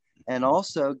and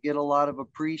also get a lot of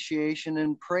appreciation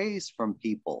and praise from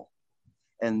people.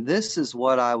 And this is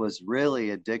what I was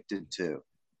really addicted to.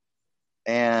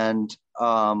 And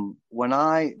when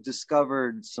I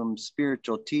discovered some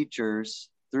spiritual teachers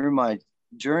through my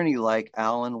journey, like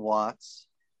Alan Watts,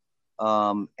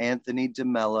 Anthony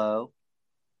DeMello,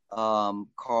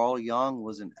 Carl Jung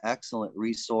was an excellent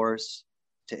resource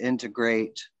to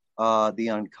integrate the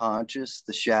unconscious,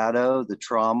 the shadow, the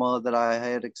trauma that I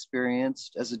had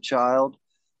experienced as a child,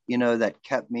 you know, that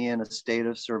kept me in a state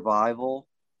of survival.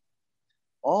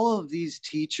 All of these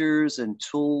teachers and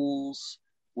tools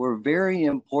were very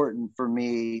important for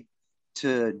me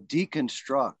to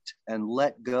deconstruct and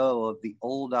let go of the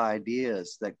old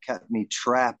ideas that kept me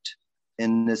trapped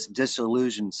in this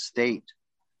disillusioned state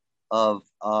of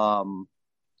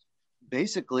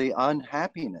basically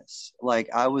unhappiness. Like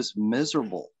I was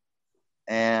miserable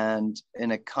and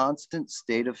in a constant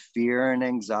state of fear and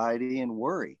anxiety and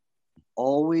worry,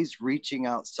 always reaching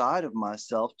outside of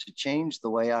myself to change the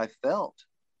way I felt.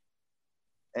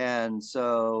 And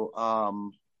so, I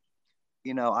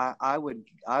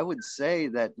would say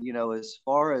that, you know, as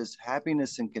far as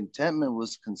happiness and contentment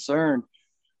was concerned,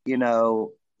 you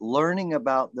know, learning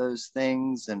about those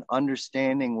things and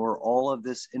understanding where all of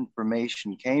this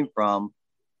information came from,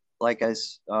 like I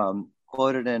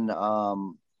quoted in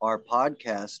our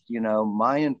podcast, you know,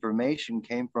 my information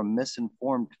came from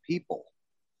misinformed people.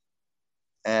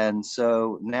 And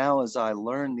so now as I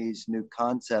learn these new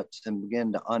concepts and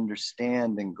begin to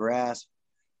understand and grasp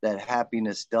that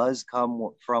happiness does come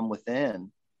from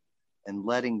within and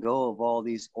letting go of all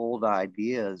these old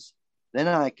ideas, then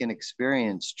I can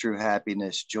experience true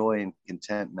happiness, joy, and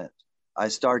contentment. I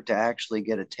start to actually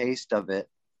get a taste of it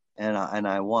and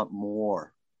I want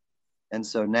more. And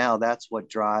so now that's what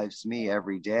drives me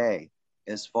every day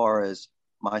as far as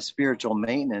my spiritual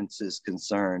maintenance is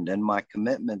concerned and my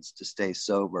commitments to stay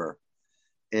sober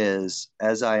is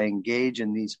as I engage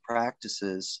in these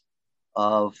practices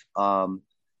of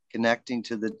connecting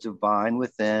to the divine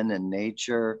within and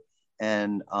nature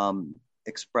and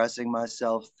expressing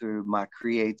myself through my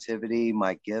creativity,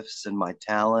 my gifts and my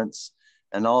talents,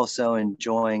 and also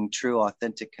enjoying true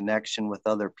authentic connection with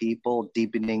other people,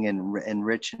 deepening and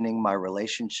enriching my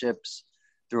relationships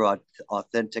through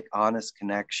authentic, honest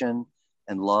connection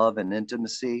and love and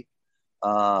intimacy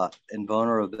and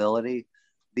vulnerability.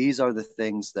 These are the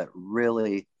things that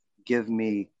really give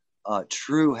me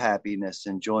true happiness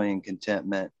and joy and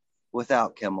contentment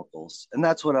without chemicals. And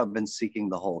that's what I've been seeking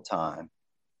the whole time.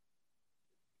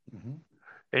 Mm-hmm.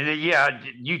 And yeah,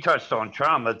 you touched on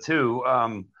trauma too.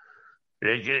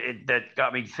 That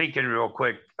got me thinking real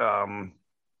quick. You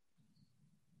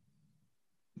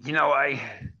know, I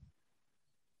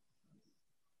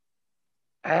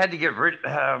had to get rid.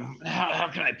 How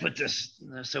can I put this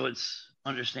so it's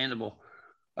understandable?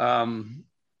 You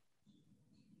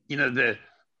know, the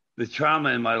trauma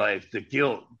in my life, the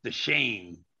guilt, the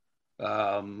shame.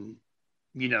 You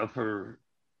know, for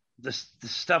the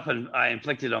stuff I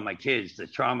inflicted on my kids, the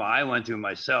trauma I went through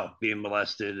myself, being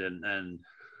molested and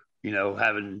you know,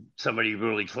 having somebody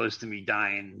really close to me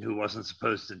dying who wasn't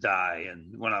supposed to die,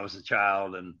 and when I was a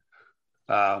child, and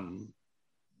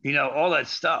you know, all that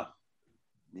stuff.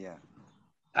 Yeah,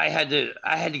 I had to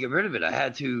get rid of it. I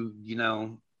had to, you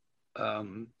know,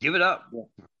 give it up.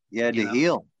 Yeah, to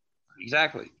heal.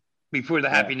 Exactly. Before the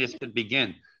happiness could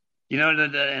begin. You know,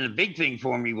 and a big thing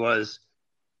for me was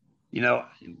you know,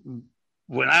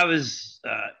 when I was,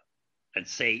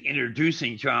 let's say,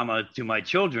 introducing trauma to my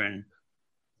children,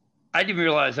 I didn't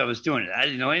realize I was doing it. I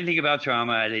didn't know anything about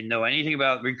trauma. I didn't know anything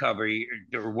about recovery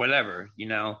or whatever, you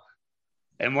know.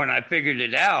 And when I figured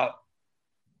it out,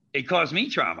 it caused me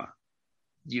trauma,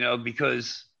 you know,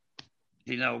 because,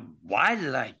 you know, why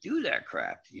did I do that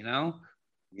crap, you know?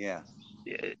 Yeah.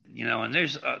 You know, and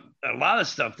there's a lot of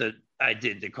stuff that I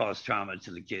did that caused trauma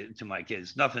to my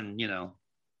kids. Nothing, you know,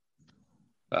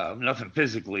 nothing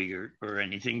physically or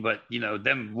anything, but, you know,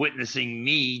 them witnessing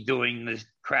me doing this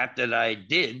crap that I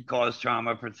did caused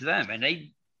trauma for them. And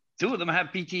two of them have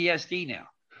PTSD now,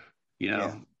 you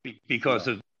know, because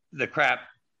of the crap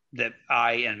that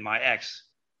I and my ex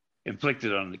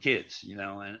inflicted on the kids, you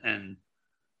know, and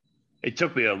it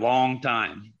took me a long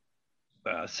time,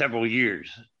 several years,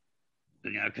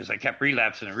 you know, because I kept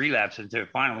relapsing until I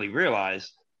finally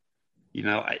realized, you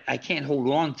know, I can't hold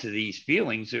on to these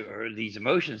feelings or these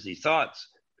emotions, these thoughts,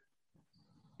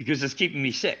 because it's keeping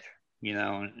me sick, you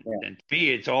know. And to me,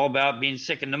 it's all about being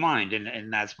sick in the mind,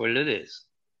 and that's what it is.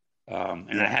 I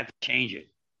have to change it,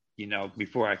 you know,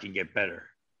 before I can get better.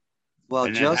 Well,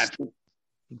 go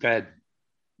ahead.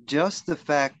 Just the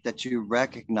fact that you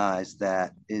recognize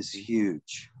that is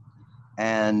huge,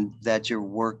 and that you're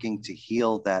working to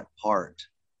heal that part.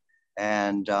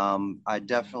 And I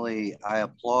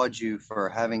applaud you for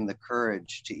having the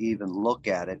courage to even look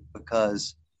at it,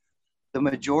 because the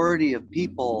majority of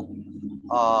people,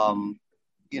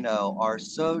 you know, are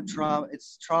so trauma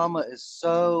is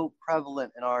so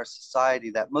prevalent in our society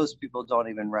that most people don't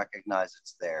even recognize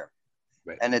it's there.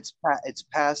 Right. And it's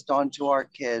passed on to our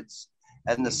kids,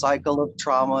 and the cycle of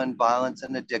trauma and violence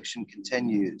and addiction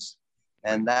continues.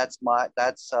 And that's my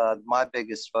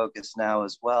biggest focus now,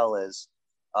 as well as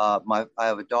I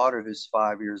have a daughter who's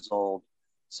 5 years old,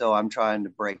 so I'm trying to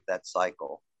break that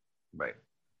cycle. Right.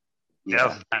 Yeah.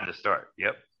 Now's the time to start.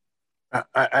 Yep.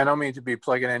 I don't mean to be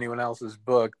plugging anyone else's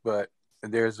book, but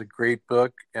there's a great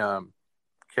book,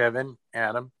 Kevin,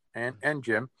 Adam, and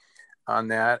Jim, on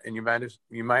that, and you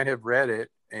might have read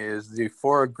it, is The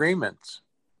Four Agreements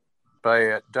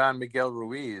by Don Miguel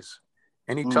Ruiz.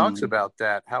 And he talks about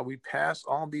that, how we pass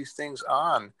all these things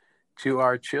on to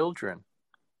our children.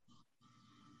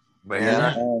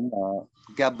 Yeah. And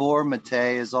Gabor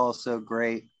Mate is also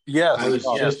great. Yes. I was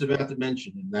just about to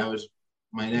mention him. That was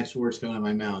my next words coming out of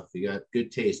my mouth. You got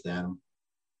good taste, Adam.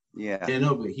 Yeah. Yeah,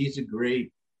 no, but he's a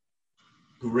great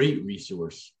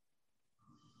resource.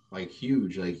 Like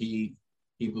huge. Like he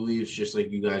believes, just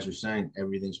like you guys are saying,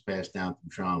 everything's passed down from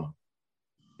trauma.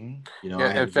 You know,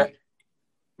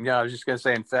 I was just going to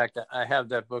say, in fact, I have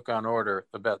that book on order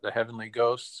about the heavenly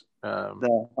ghosts.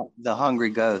 The hungry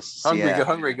ghosts.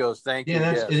 Hungry ghosts. Thank you.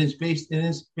 Yeah, it is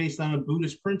based on a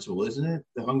Buddhist principle, isn't it?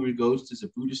 The hungry ghost is a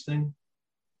Buddhist thing.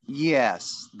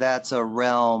 Yes, that's a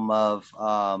realm of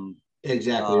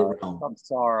exactly a realm.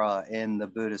 samsara in the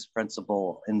Buddhist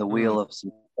principle, in the wheel of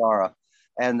samsara.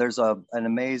 And there's an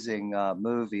amazing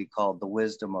movie called The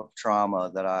Wisdom of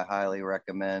Trauma that I highly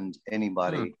recommend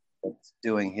anybody that's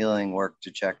doing healing work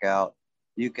to check out.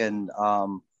 You can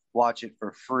watch it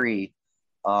for free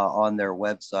on their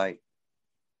website.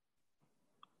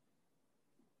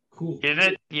 Cool. Isn't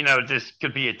it? You know, this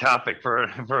could be a topic for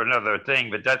another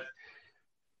thing, but that,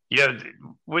 you know,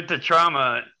 with the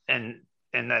trauma and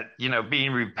that, you know,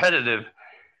 being repetitive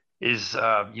is,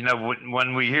 you know,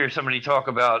 when we hear somebody talk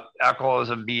about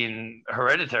alcoholism being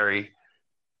hereditary,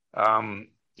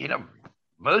 you know,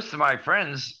 most of my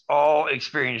friends all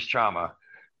experience trauma.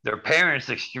 Their parents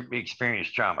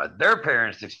experience trauma. Their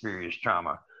parents experience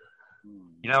trauma.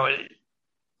 You know,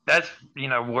 that's, you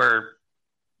know, where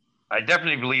I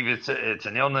definitely believe it's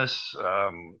an illness.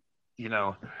 You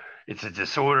know, it's a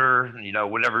disorder, you know,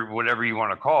 whatever you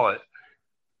want to call it.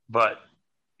 But,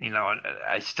 you know,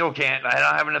 I don't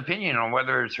have an opinion on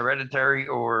whether it's hereditary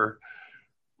or,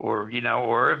 you know,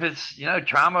 or if it's, you know,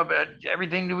 trauma, but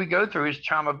everything that we go through is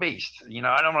trauma based. You know,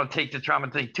 I don't want to take the trauma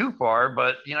thing too far,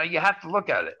 but, you know, you have to look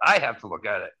at it. I have to look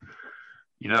at it,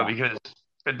 you know, because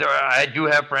I do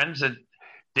have friends that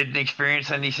didn't experience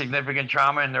any significant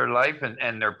trauma in their life,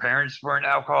 and their parents weren't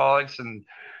alcoholics, and,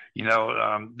 you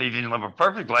know, they didn't live a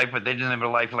perfect life, but they didn't live a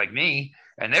life like me,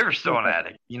 and they were still an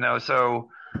addict, you know, so,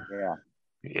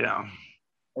 you know.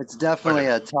 It's definitely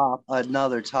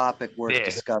another topic worth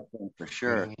discussing for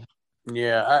sure.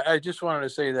 Yeah, I just wanted to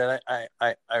say that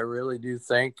I really do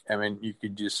think, I mean, you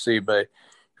could just see by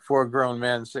four grown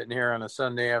men sitting here on a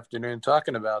Sunday afternoon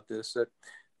talking about this, that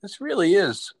this really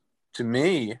is, to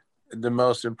me, the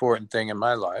most important thing in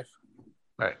my life.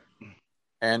 Right.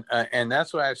 And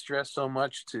that's why I stress so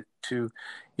much to,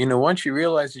 you know, once you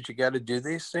realize that you got to do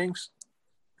these things,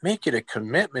 make it a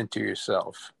commitment to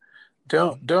yourself.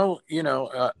 Don't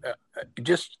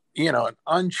just, an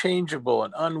unchangeable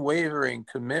and unwavering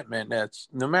commitment. That's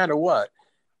no matter what,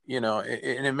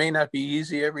 and it may not be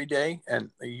easy every day. And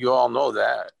you all know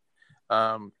that.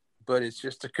 But it's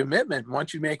just a commitment.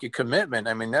 Once you make a commitment,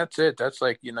 I mean, that's it. That's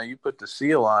like, you put the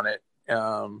seal on it.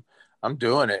 I'm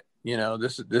doing it.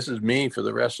 This is me for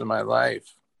the rest of my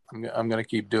life. I'm going to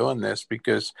keep doing this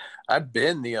because I've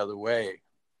been the other way.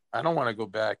 I don't want to go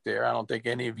back there. I don't think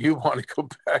any of you want to go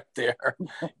back there,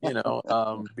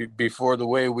 before the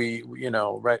way we,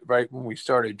 right when we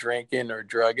started drinking or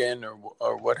drugging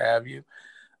or what have you.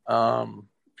 I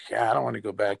don't want to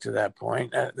go back to that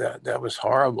point. That was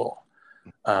horrible.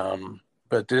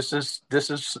 But this is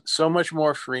so much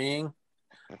more freeing.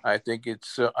 I think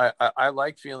it's, I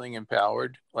like feeling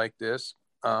empowered like this.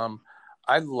 I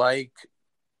like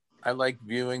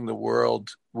viewing the world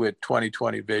with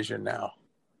 20/20 vision now.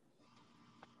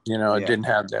 I didn't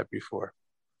have that before.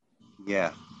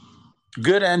 Yeah.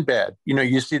 Good and bad.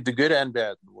 You see the good and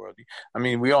bad in the world. I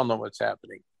mean, we all know what's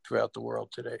happening throughout the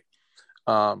world today.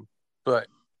 But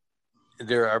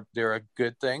there are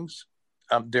good things.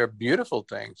 There are beautiful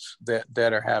things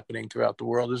that are happening throughout the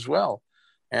world as well.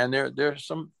 And there's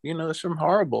some, there's some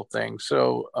horrible things.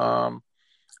 So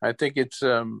I think it's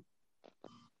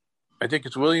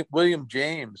William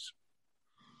James.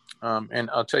 And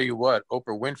I'll tell you what,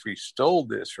 Oprah Winfrey stole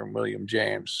this from William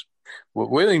James. What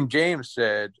William James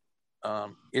said,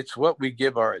 it's what we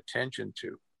give our attention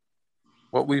to,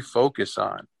 what we focus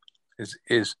on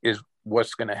is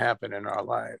what's going to happen in our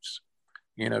lives.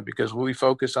 Because when we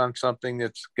focus on something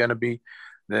that's going to be,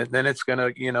 then it's going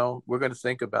to, we're going to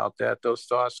think about that. Those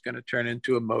thoughts going to turn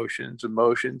into emotions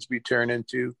be turned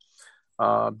into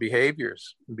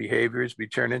behaviors be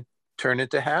turn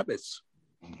into habits.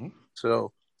 Mm-hmm.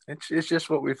 So it's just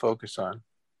what we focus on.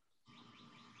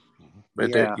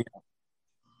 But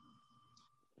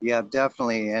yeah,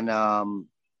 definitely. And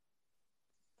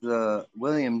the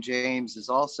William James is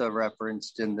also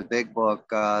referenced in the big book,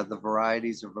 The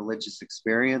Varieties of Religious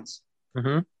Experience.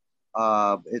 Mm-hmm.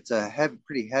 It's a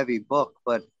pretty heavy book,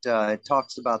 but it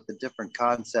talks about the different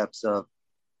concepts of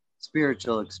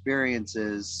spiritual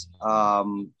experiences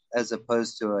as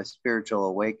opposed to a spiritual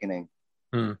awakening.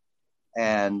 Mm.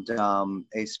 And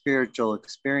a spiritual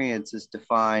experience is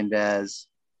defined as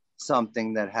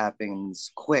something that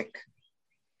happens quick,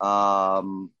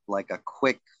 like a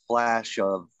quick flash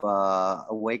of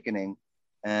awakening.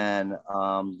 And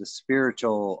the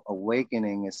spiritual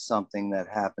awakening is something that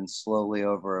happens slowly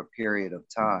over a period of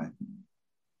time.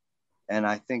 And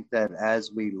I think that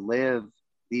as we live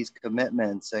these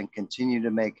commitments and continue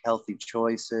to make healthy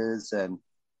choices and,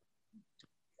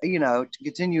 to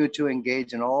continue to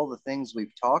engage in all the things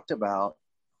we've talked about,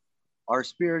 our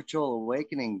spiritual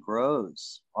awakening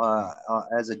grows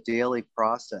as a daily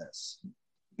process.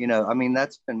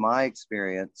 That's been my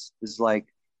experience, is like,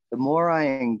 the more I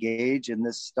engage in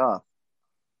this stuff,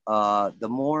 the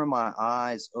more my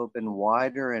eyes open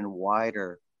wider and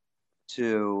wider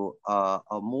to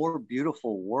a more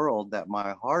beautiful world that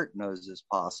my heart knows is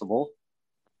possible.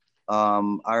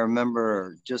 I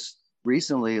remember just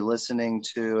recently listening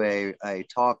to a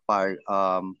talk by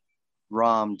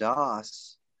Ram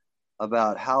Dass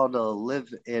about how to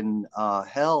live in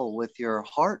hell with your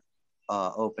heart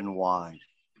open wide.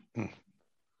 Mm-hmm.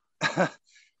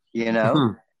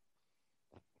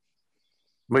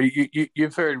 But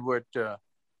you've heard what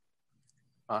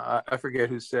I forget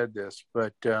who said this,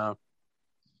 but I'm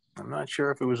not sure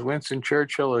if it was Winston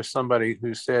Churchill or somebody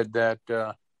who said that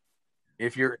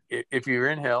if you're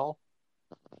in hell,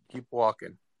 keep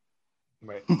walking.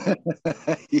 Right.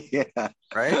 Yeah.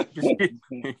 Right.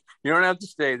 You don't have to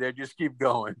stay there. Just keep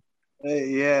going.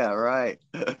 Yeah. Right.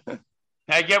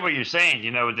 I get what you're saying.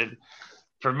 That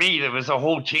for me, there was a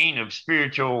whole chain of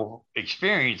spiritual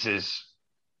experiences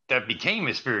that became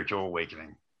a spiritual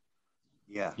awakening.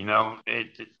 Yeah.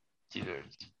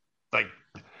 Like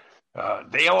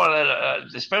they all had,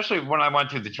 especially when I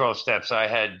went through the 12 steps, I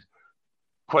had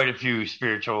quite a few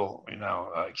spiritual,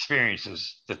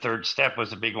 experiences. The third step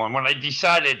was a big one. When I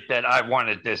decided that I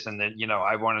wanted this and that,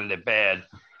 I wanted it bad,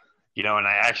 and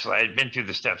I had been through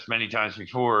the steps many times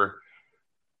before,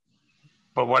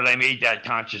 but when I made that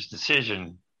conscious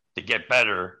decision to get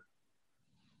better,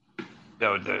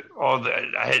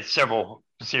 I had several,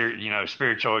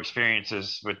 spiritual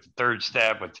experiences with the third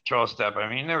step, with the 12 step. I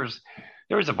mean, there was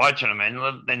a bunch of them, and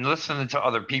listening to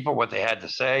other people, what they had to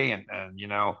say, and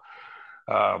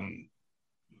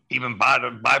even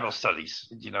Bible studies,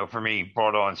 for me,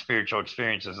 brought on spiritual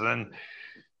experiences. And then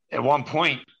at one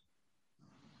point,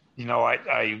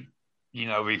 I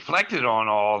reflected on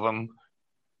all of them,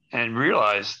 and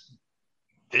realize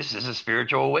this is a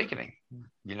spiritual awakening,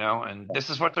 you know, and this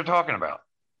is what they're talking about.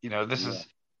 You know, this is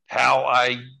how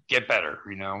I get better,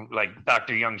 you know, like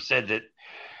Dr. Young said that,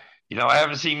 you know, I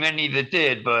haven't seen many that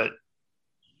did, but,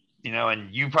 you know,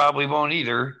 and you probably won't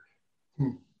either,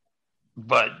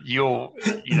 but you'll,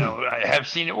 you know, I have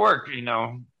seen it work, you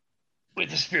know, with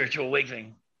the spiritual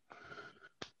awakening.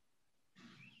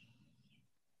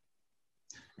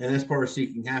 And that's part of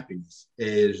seeking happiness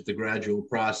is the gradual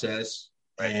process,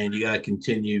 and you got to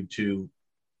continue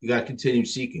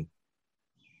seeking.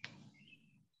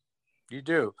 You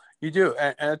do,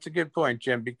 and that's a good point,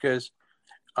 Jim, because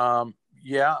I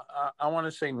want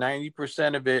to say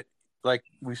 90% of it, like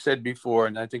we said before,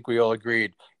 and I think we all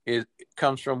agreed, it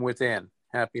comes from within,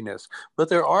 happiness. But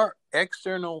there are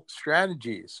external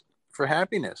strategies for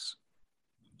happiness,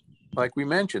 like we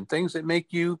mentioned, things that make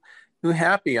you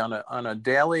happy on a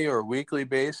daily or weekly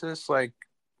basis. Like,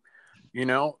 you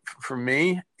know, for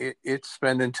me, it's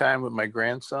spending time with my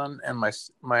grandson and my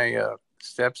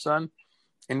stepson.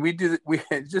 And we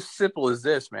it's just simple as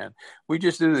this, man. We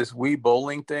just do this Wii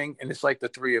bowling thing, and it's like the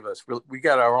three of us. We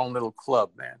got our own little club,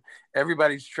 man.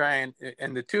 Everybody's trying,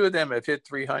 and the two of them have hit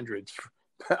 300s.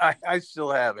 I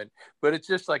still haven't, but it's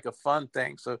just like a fun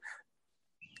thing. So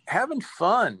having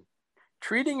fun,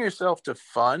 treating yourself to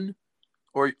fun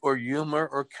or humor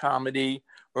or comedy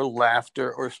or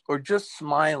laughter or just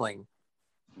smiling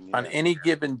on any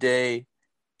given day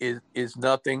is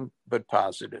nothing but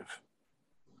positive.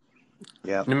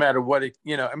 Yeah. No matter what it,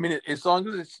 you know, I mean, as long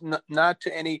as it's not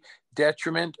to any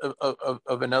detriment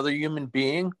of another human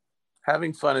being,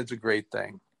 having fun is a great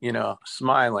thing. You know,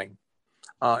 smiling.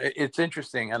 It's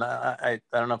interesting, and I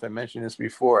don't know if I mentioned this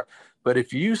before, but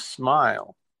if you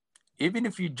smile, even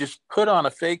if you just put on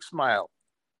a fake smile,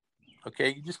 okay,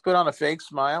 you just put on a fake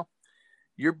smile,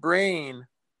 your brain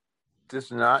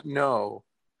does not know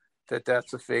that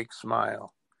that's a fake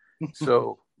smile.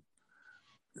 So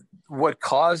what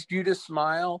caused you to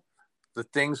smile, the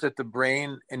things that the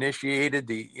brain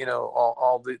initiated,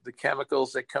 all the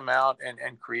chemicals that come out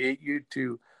and create you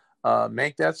to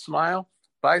make that smile,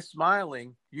 by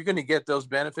smiling, you're going to get those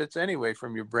benefits anyway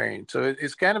from your brain. So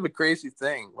it's kind of a crazy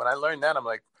thing. When I learned that, I'm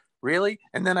like, really?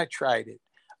 And then I tried it.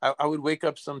 I would wake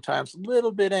up sometimes a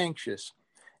little bit anxious,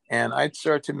 and I'd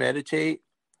start to meditate,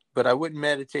 but I wouldn't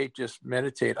just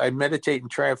meditate. I'd meditate and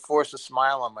try and force a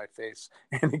smile on my face.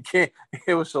 And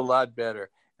it was a lot better.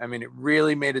 I mean, it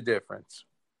really made a difference.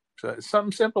 So it's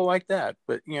something simple like that.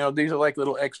 But, you know, these are like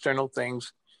little external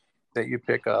things that you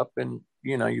pick up and,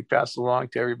 you know, you pass along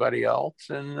to everybody else.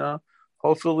 And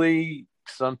hopefully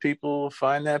some people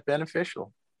find that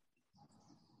beneficial.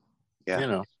 Yeah. You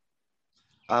know.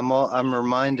 I'm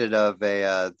reminded of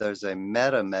there's a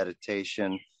metta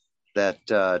meditation that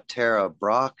Tara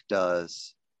Brach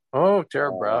does. Oh,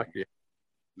 Tara Brach.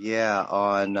 Yeah,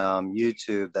 on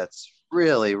YouTube. That's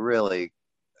really, really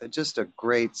just a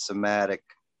great somatic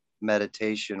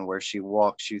meditation where she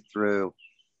walks you through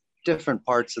different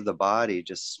parts of the body,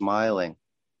 just smiling.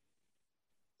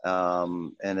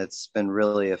 And it's been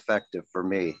really effective for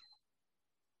me.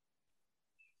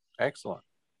 Excellent.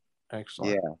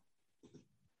 Yeah.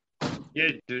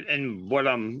 Yeah, and what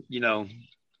I'm,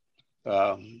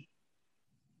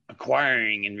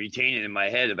 acquiring and retaining in my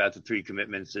head about the three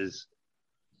commitments is,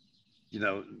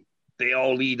 they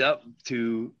all lead up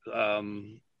to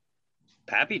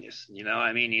happiness.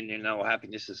 I mean,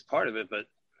 happiness is part of it, but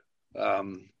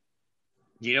when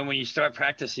you start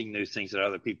practicing those things that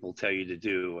other people tell you to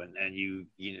do, and you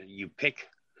pick.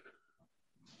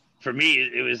 For me,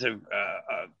 it was a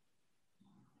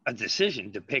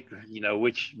decision to pick,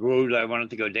 which road I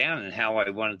wanted to go down and how I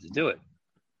wanted to do it.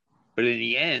 But in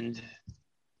the end,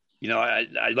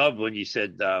 I love when you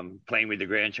said playing with the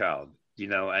grandchild.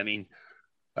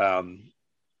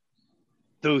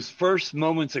 Those first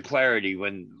moments of clarity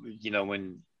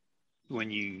when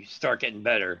you start getting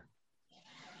better,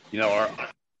 are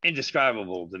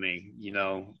indescribable to me.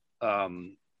 I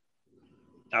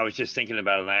was just thinking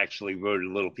about it, and I actually wrote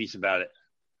a little piece about it.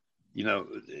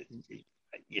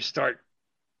 You start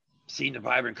seeing the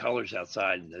vibrant colors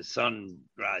outside, and the sun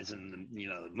rising,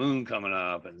 the moon coming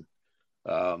up, and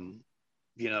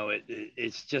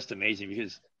it's just amazing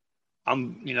because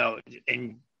I'm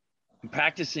and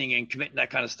practicing and committing that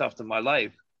kind of stuff to my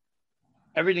life.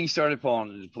 Everything started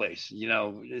falling into place.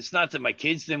 It's not that my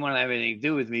kids didn't want to have anything to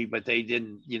do with me, but they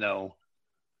didn't.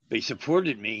 They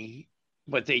supported me,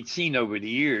 but they'd seen over the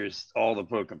years all the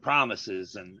broken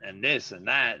promises and this and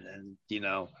that, and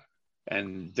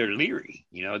and they're leery.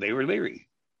 They were leery.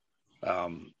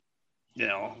 And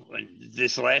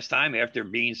this last time, after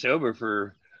being sober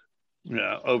for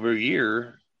over a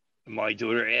year, my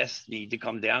daughter asked me to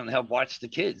come down and help watch the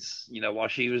kids, while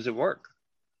she was at work.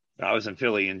 I was in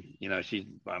Philly, and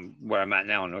I'm where I'm at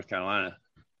now in North Carolina.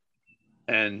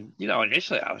 And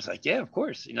initially I was like, yeah, of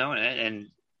course, and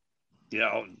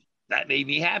that made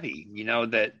me happy,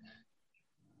 that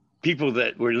people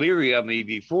that were leery of me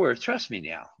before trust me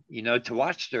now, to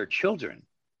watch their children.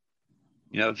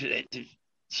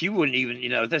 She wouldn't even,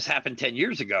 if this happened 10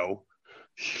 years ago,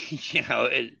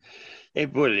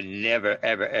 it would have never,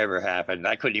 ever, ever happened.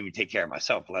 I couldn't even take care of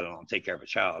myself, let alone take care of a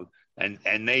child.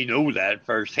 And they know that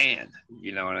firsthand,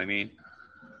 you know what I mean?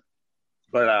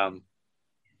 But,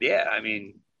 yeah, I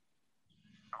mean,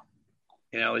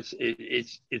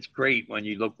 it's great when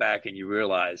you look back and you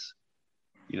realize,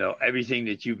 everything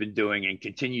that you've been doing and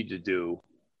continue to do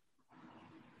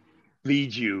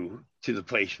leads you to the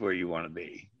place where you want to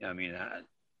be. I mean,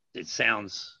 it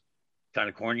sounds kind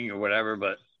of corny or whatever,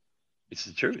 but it's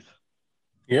the truth.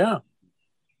 Yeah,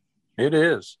 it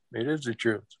is. It is the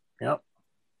truth. Yep.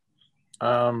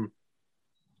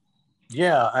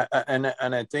 Yeah,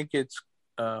 I think it's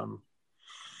Don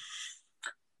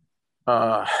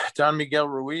Miguel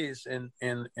Ruiz in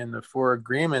the Four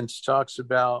Agreements talks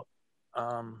about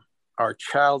our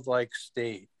childlike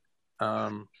state.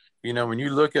 When you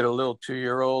look at a little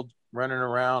 2-year-old running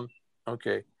around,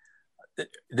 okay,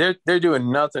 they're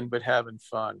doing nothing but having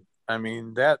fun. I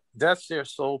mean, that's their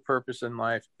sole purpose in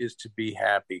life, is to be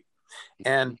happy.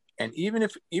 And even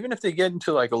if they get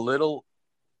into like a little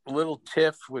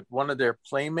tiff with one of their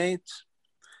playmates,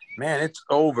 man, it's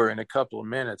over in a couple of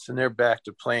minutes and they're back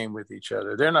to playing with each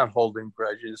other. They're not holding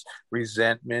grudges,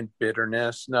 resentment,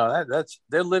 bitterness. No,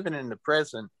 they're living in the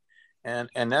present, and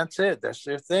that's it. That's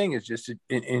their thing, is just to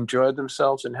enjoy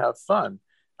themselves and have fun.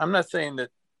 I'm not saying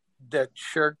that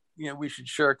we should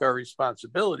shirk our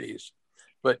responsibilities,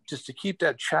 but just to keep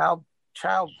that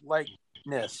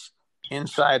childlikeness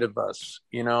inside of us,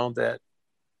 that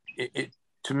it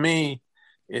to me,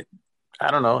 I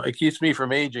don't know, it keeps me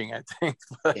from aging, I think.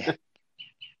 But yeah.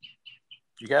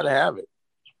 You got to have it.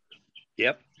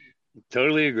 Yep,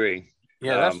 totally agree.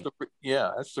 Yeah,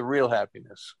 that's the real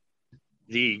happiness.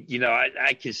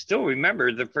 I can still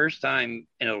remember the first time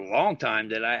in a long time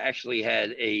that I actually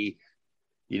had a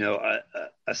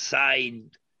side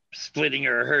splitting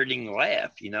or hurting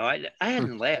laugh. I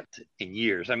hadn't laughed in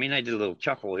years. I mean, I did a little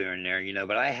chuckle here and there,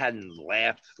 but I hadn't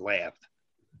laughed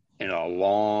in a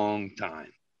long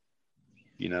time.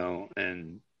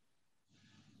 And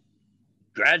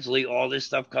gradually all this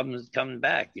stuff coming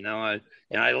back, and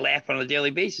I laugh on a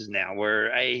daily basis now,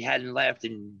 where I hadn't laughed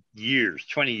in years,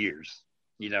 20 years,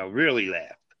 really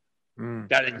laughed.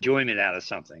 Got enjoyment out of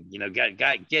something,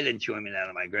 get enjoyment out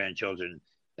of my grandchildren.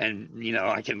 And,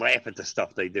 I can laugh at the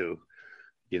stuff they do,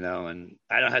 and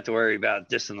I don't have to worry about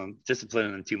disciplining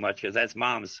them too much, because that's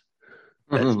mom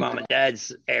and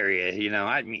dad's area.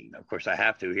 I mean, of course I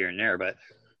have to here and there, but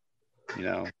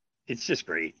it's just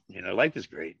great. Life is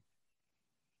great.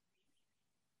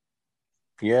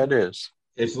 Yeah, it is.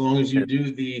 As long as you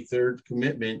do the third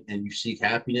commitment and you seek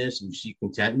happiness and you seek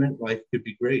contentment, life could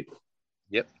be great.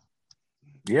 Yep.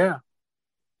 Yeah.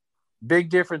 Big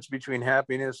difference between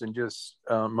happiness and just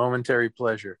momentary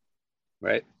pleasure.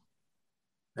 Right.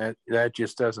 That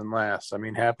just doesn't last. I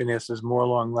mean, happiness is more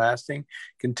long lasting.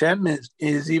 Contentment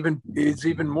is even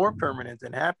more permanent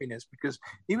than happiness, because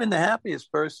even the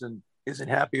happiest person isn't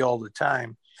happy all the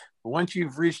time. But once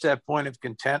you've reached that point of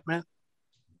contentment,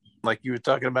 like you were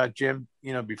talking about, Jim,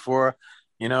 before,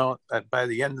 that by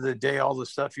the end of the day, all the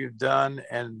stuff you've done,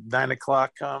 and 9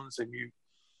 o'clock comes and you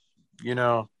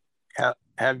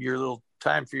have your little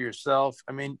time for yourself.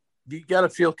 I mean, you got to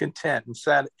feel content and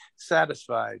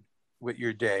satisfied with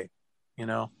your day,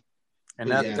 and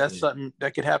that's something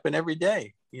that could happen every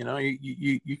day.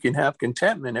 You can have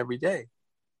contentment every day.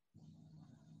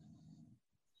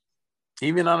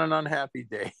 Even on an unhappy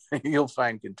day, you'll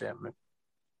find contentment.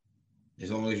 As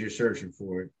long as you're searching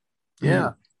for it.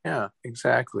 Yeah,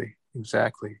 exactly.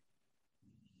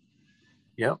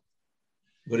 Yep.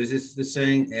 What is this the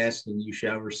saying? Ask and you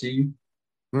shall receive.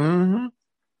 Mm-hmm.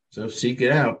 So seek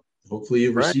it out. Hopefully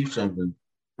you receive something.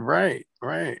 Right.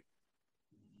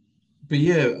 But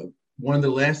yeah, one of the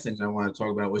last things I want to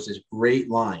talk about was this great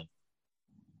line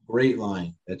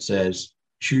that says,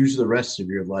 choose the rest of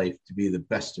your life to be the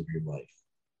best of your life.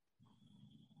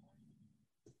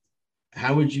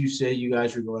 How would you say you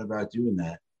guys are going about doing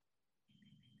that?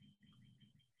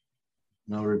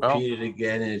 And I'll repeat it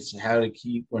again. It's how to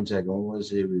keep, one second, what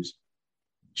was it? It was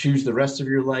choose the rest of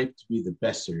your life to be the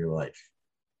best of your life.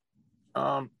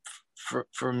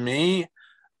 For me,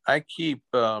 I keep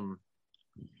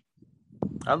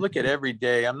I look at every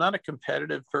day. I'm not a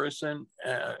competitive person.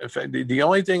 In fact, the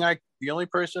only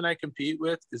person I compete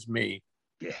with is me.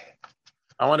 Yeah.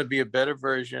 I want to be a better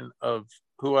version of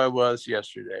who I was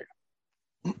yesterday.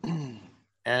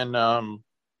 And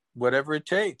whatever it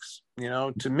takes,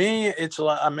 to me, it's a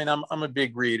lot. I mean, I'm a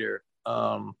big reader.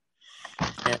 And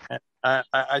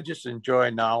I just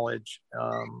enjoy knowledge.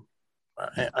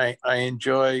 I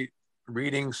enjoy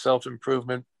reading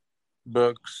self-improvement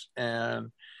books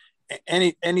and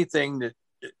anything that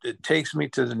takes me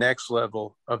to the next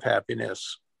level of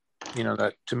happiness.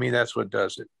 That to me, that's what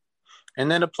does it. And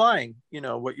then applying,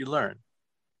 what you learn,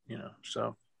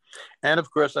 so. And of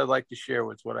course, I'd like to share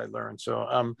with what I learned. So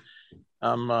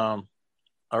I'm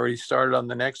already started on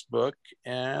the next book,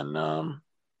 and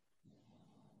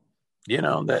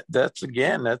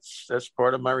that's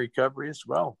part of my recovery as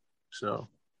well. So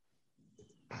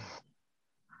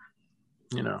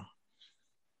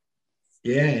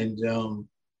Yeah, and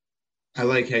I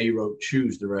like how you wrote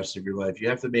choose the rest of your life. You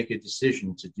have to make a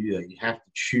decision to do that. You have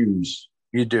to choose.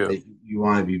 You do. That you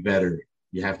want to be better.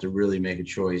 You have to really make a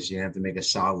choice. You have to make a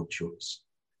solid choice.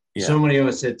 Yeah. So many of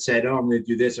us had said, oh, I'm going to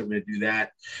do this, I'm going to do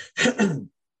that.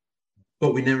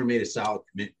 But we never made a solid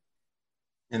commitment.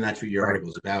 And that's what your article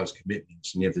is about, is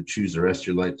commitments. And you have to choose the rest of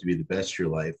your life to be the best of your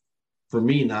life. For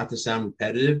me, not to sound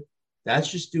repetitive, that's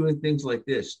just doing things like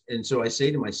this. And so I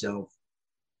say to myself,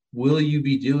 will you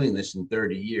be doing this in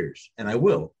 30 years? And I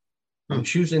will. I'm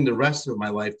choosing the rest of my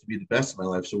life to be the best of my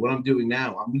life. So what I'm doing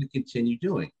now, I'm going to continue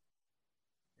doing.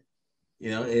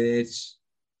 It's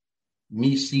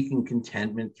me seeking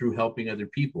contentment through helping other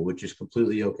people, which is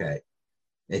completely okay.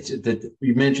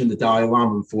 You mentioned the Dalai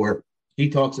Lama before. He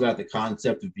talks about the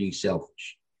concept of being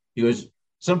selfish. He goes,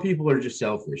 some people are just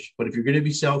selfish, but if you're going to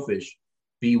be selfish,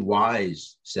 be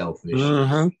wise selfish.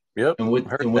 Mm-hmm. Yep. And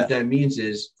what that means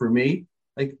is, for me,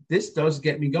 like, this does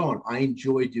get me going. I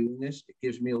enjoy doing this. It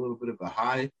gives me a little bit of a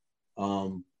high.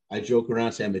 I joke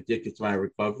around, say I'm addicted to my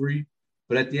recovery,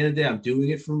 but at the end of the day, I'm doing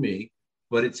it for me,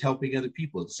 but it's helping other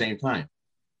people at the same time.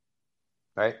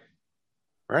 Right.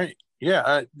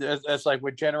 Yeah. That's like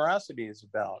what generosity is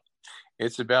about.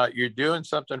 It's about you're doing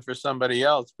something for somebody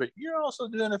else, but you're also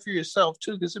doing it for yourself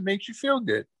too, because it makes you feel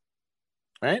good.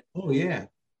 Right. Oh, yeah.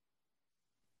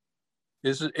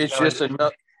 It's just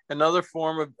another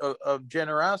form of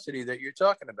generosity that you're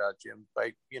talking about, Jim,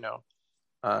 by,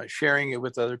 sharing it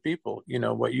with other people,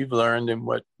 what you've learned and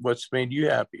what's made you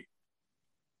happy.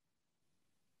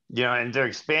 And to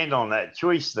expand on that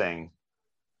choice thing,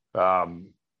 there's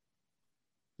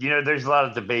a lot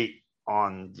of debate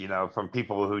on, from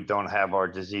people who don't have our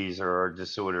disease or our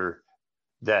disorder,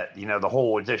 that, the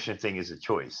whole addiction thing is a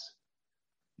choice,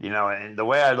 and the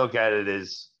way I look at it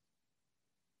is,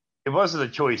 it wasn't a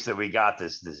choice that we got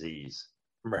this disease.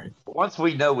 Right. But once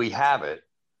we know we have it,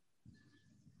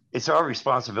 it's our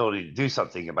responsibility to do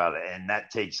something about it. And that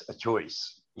takes a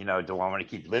choice. Do I want to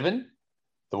keep living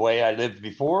the way I lived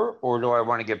before, or do I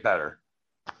want to get better?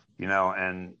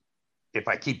 And if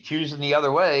I keep choosing the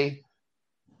other way,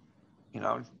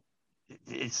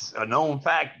 it's a known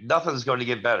fact, nothing's going to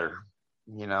get better.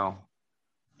 You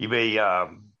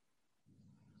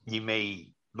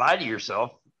may lie to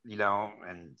yourself,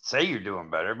 and say you're doing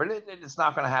better, but it's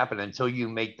not going to happen until you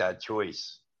make that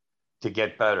choice to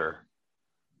get better.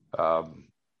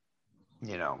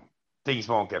 Things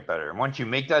won't get better. And once you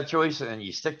make that choice and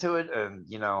you stick to it, and,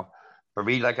 for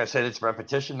me, like I said, it's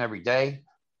repetition every day.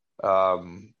 Life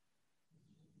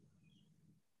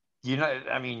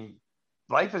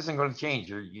isn't going to change.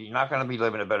 You're not going to be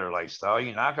living a better lifestyle.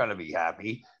 You're not going to be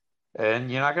happy,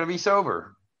 and you're not going to be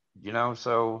sober,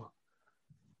 so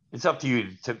it's up to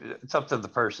you. It's up to the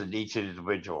person, each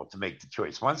individual, to make the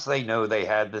choice. Once they know they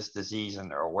had this disease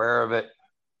and they're aware of it,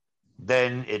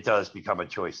 then it does become a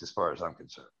choice, as far as I'm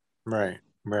concerned. Right.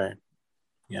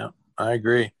 Yeah, I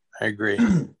agree.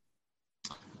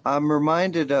 I'm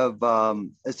reminded of,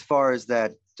 as far as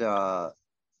that,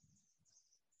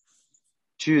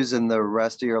 choosing the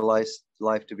rest of your life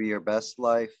to be your best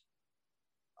life.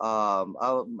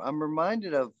 I'm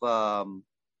reminded of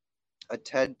a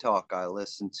TED Talk I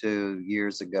listened to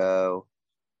years ago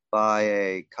by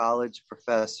a college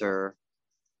professor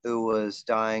who was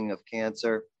dying of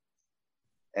cancer.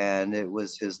 And it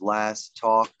was his last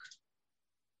talk.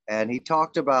 And he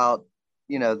talked about,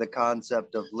 the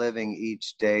concept of living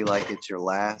each day like it's your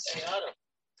last.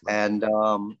 And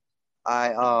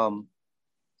I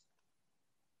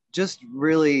just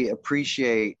really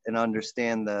appreciate and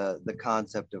understand the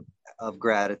concept of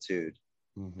gratitude.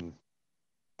 Mm-hmm.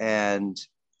 And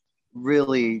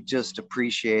really just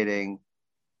appreciating,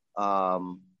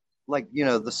 the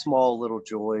small little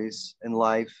joys in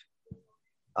life.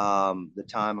 the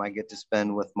time I get to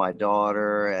spend with my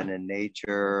daughter and in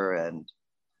nature, and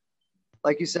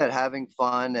like you said, having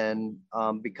fun and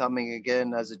becoming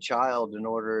again as a child in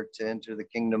order to enter the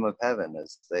kingdom of heaven,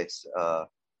 as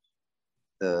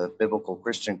the biblical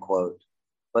Christian quote.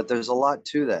 But there's a lot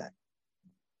to that.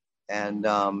 And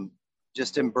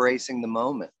just embracing the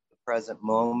moment, the present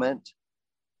moment,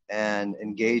 and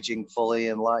engaging fully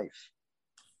in life.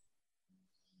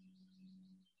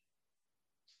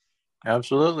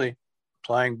 Absolutely.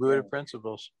 Applying Buddha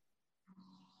principles.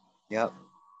 Yep.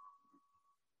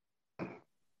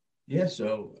 Yeah,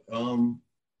 so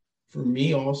for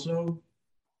me also,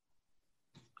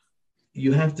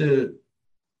 you have to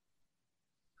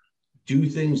do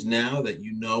things now that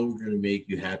you know are going to make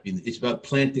you happy. It's about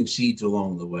planting seeds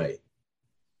along the way.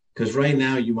 Because right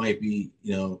now you might be,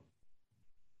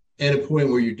 at a point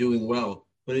where you're doing well,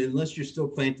 but unless you're still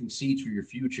planting seeds for your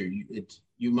future,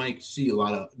 you might see a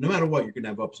lot of, no matter what, you're going to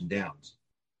have ups and downs.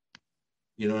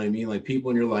 You know what I mean? Like people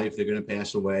in your life, they're going to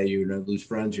pass away. You're going to lose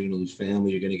friends. You're going to lose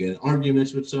family. You're going to get in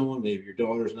arguments with someone. Maybe your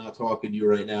daughter's not talking to you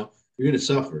right now. You're going to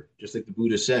suffer. Just like the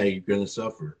Buddha say, you're going to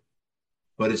suffer.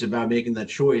 But it's about making that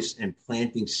choice and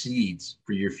planting seeds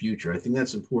for your future. I think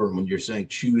that's important when you're saying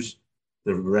choose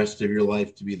the rest of your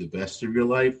life to be the best of your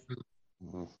life.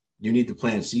 Mm-hmm. You need to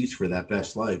plant seeds for that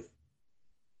best life.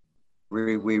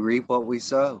 We reap what we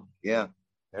sow. Yeah.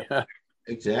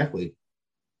 Exactly.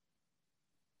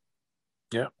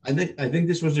 Yeah. I think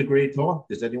this was a great talk.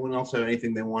 Does anyone else have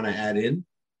anything they want to add in?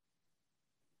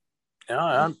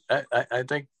 No, I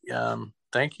think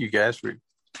thank you guys for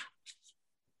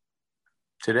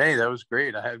today. That was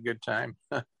great. I had a good time.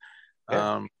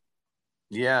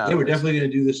 Yeah, we're definitely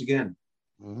going to do this again.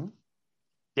 Mm-hmm.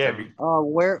 Yeah.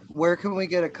 Where can we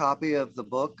get a copy of the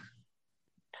book?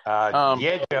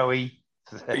 Yeah, Joey.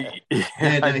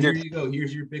 And here you go.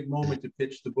 Here's your big moment to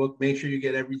pitch the book. Make sure you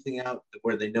get everything out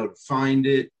where they know to find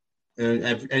it.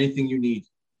 Anything you need,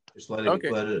 just let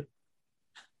it.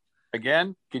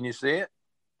 Again, can you see it?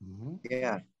 Mm-hmm.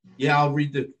 Yeah. Yeah, I'll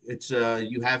read it's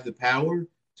you have the power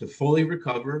to fully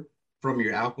recover from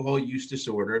your alcohol use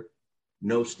disorder.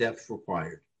 No steps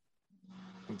required.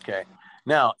 Okay.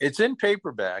 Now it's in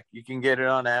paperback. You can get it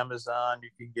on Amazon. You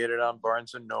can get it on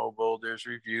Barnes and Noble. There's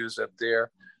reviews up there.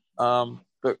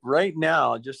 But right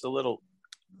now, just a little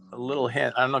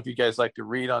hint. I don't know if you guys like to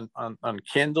read on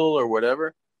Kindle or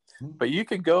whatever, but you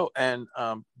could go and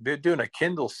they're doing a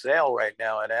Kindle sale right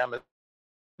now at Amazon,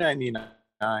 $99.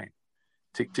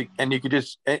 And you could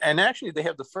just and actually they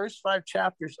have the first 5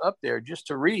 chapters up there just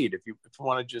to read if you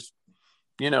want to just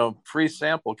free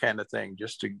sample kind of thing,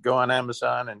 just to go on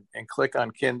Amazon and click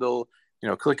on Kindle,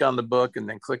 click on the book and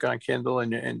then click on Kindle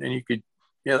and you could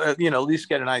at least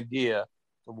get an idea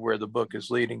of where the book is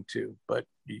leading to. But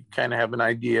you kind of have an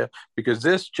idea because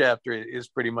this chapter is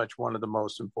pretty much one of the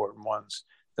most important ones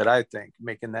that I think,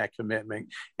 making that commitment.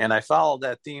 And I follow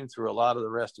that theme through a lot of the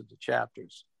rest of the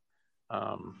chapters.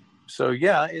 So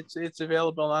yeah, it's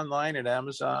available online at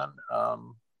Amazon,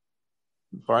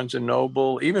 Barnes and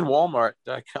Noble, even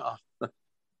Walmart.com.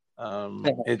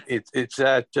 It's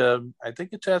at I think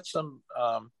it's at some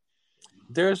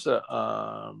there's an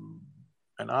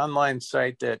online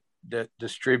site that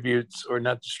distributes, or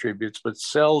not distributes, but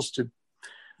sells to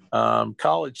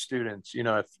college students,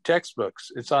 if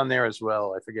textbooks. It's on there as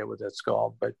well. I forget what that's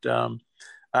called, but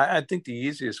I think the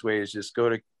easiest way is just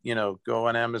go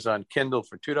on Amazon Kindle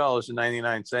for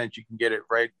 $2.99. You can get it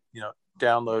right,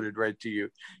 downloaded right to you,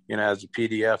 as a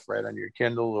PDF right on your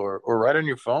Kindle or right on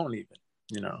your phone even,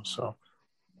 so.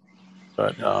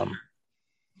 But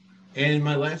and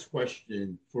my last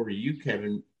question for you,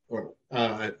 Kevin, or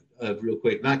real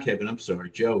quick, not Kevin, I'm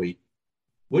sorry, Joey.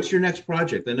 What's your next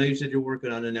project? I know you said you're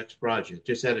working on the next project,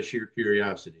 just out of sheer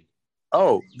curiosity.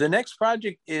 Oh, the next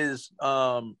project is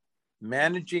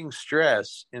managing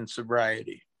stress in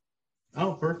sobriety.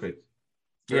 Oh, perfect.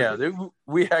 Yeah,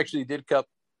 we actually did touch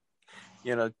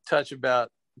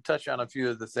on a few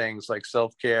of the things like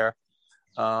self-care,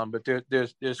 but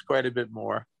there's quite a bit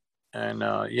more. And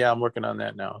I'm working on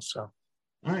that now. So.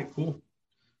 All right, cool.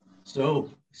 So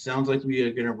sounds like we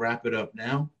are going to wrap it up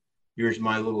now. Here's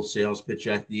my little sales pitch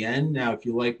at the end. Now, if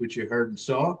you like what you heard and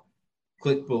saw,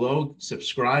 click below,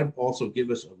 subscribe. Also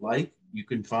give us a like. You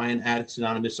can find Addicts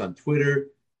Anonymous on Twitter,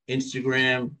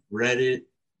 Instagram, Reddit.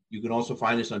 You can also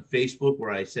find us on Facebook,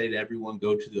 where I say to everyone,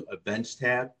 go to the events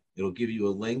tab. It'll give you a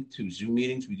link to Zoom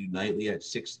meetings we do nightly at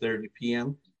 6:30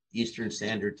 p.m. Eastern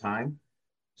Standard Time.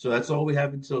 So that's all we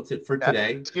have until for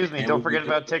today. Excuse me, don't forget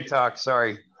about TikTok.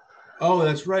 Sorry. Oh,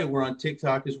 that's right. We're on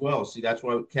TikTok as well. See, that's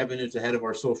why Kevin is the head of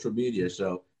our social media.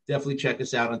 So definitely check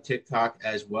us out on TikTok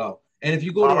as well. And if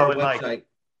you go to our website,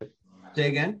 Say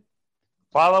again?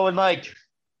 Follow and like.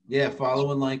 Yeah,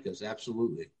 follow and like us.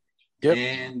 Absolutely. Yep.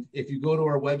 And if you go to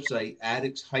our website,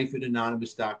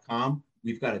 addicts-anonymous.com,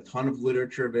 we've got a ton of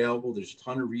literature available. There's a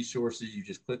ton of resources. You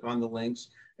just click on the links.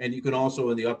 And you can also,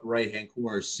 in the upper right-hand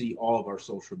corner, see all of our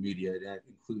social media. That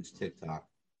includes TikTok.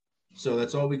 So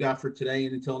that's all we got for today.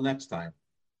 And until next time.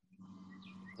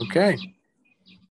 Okay.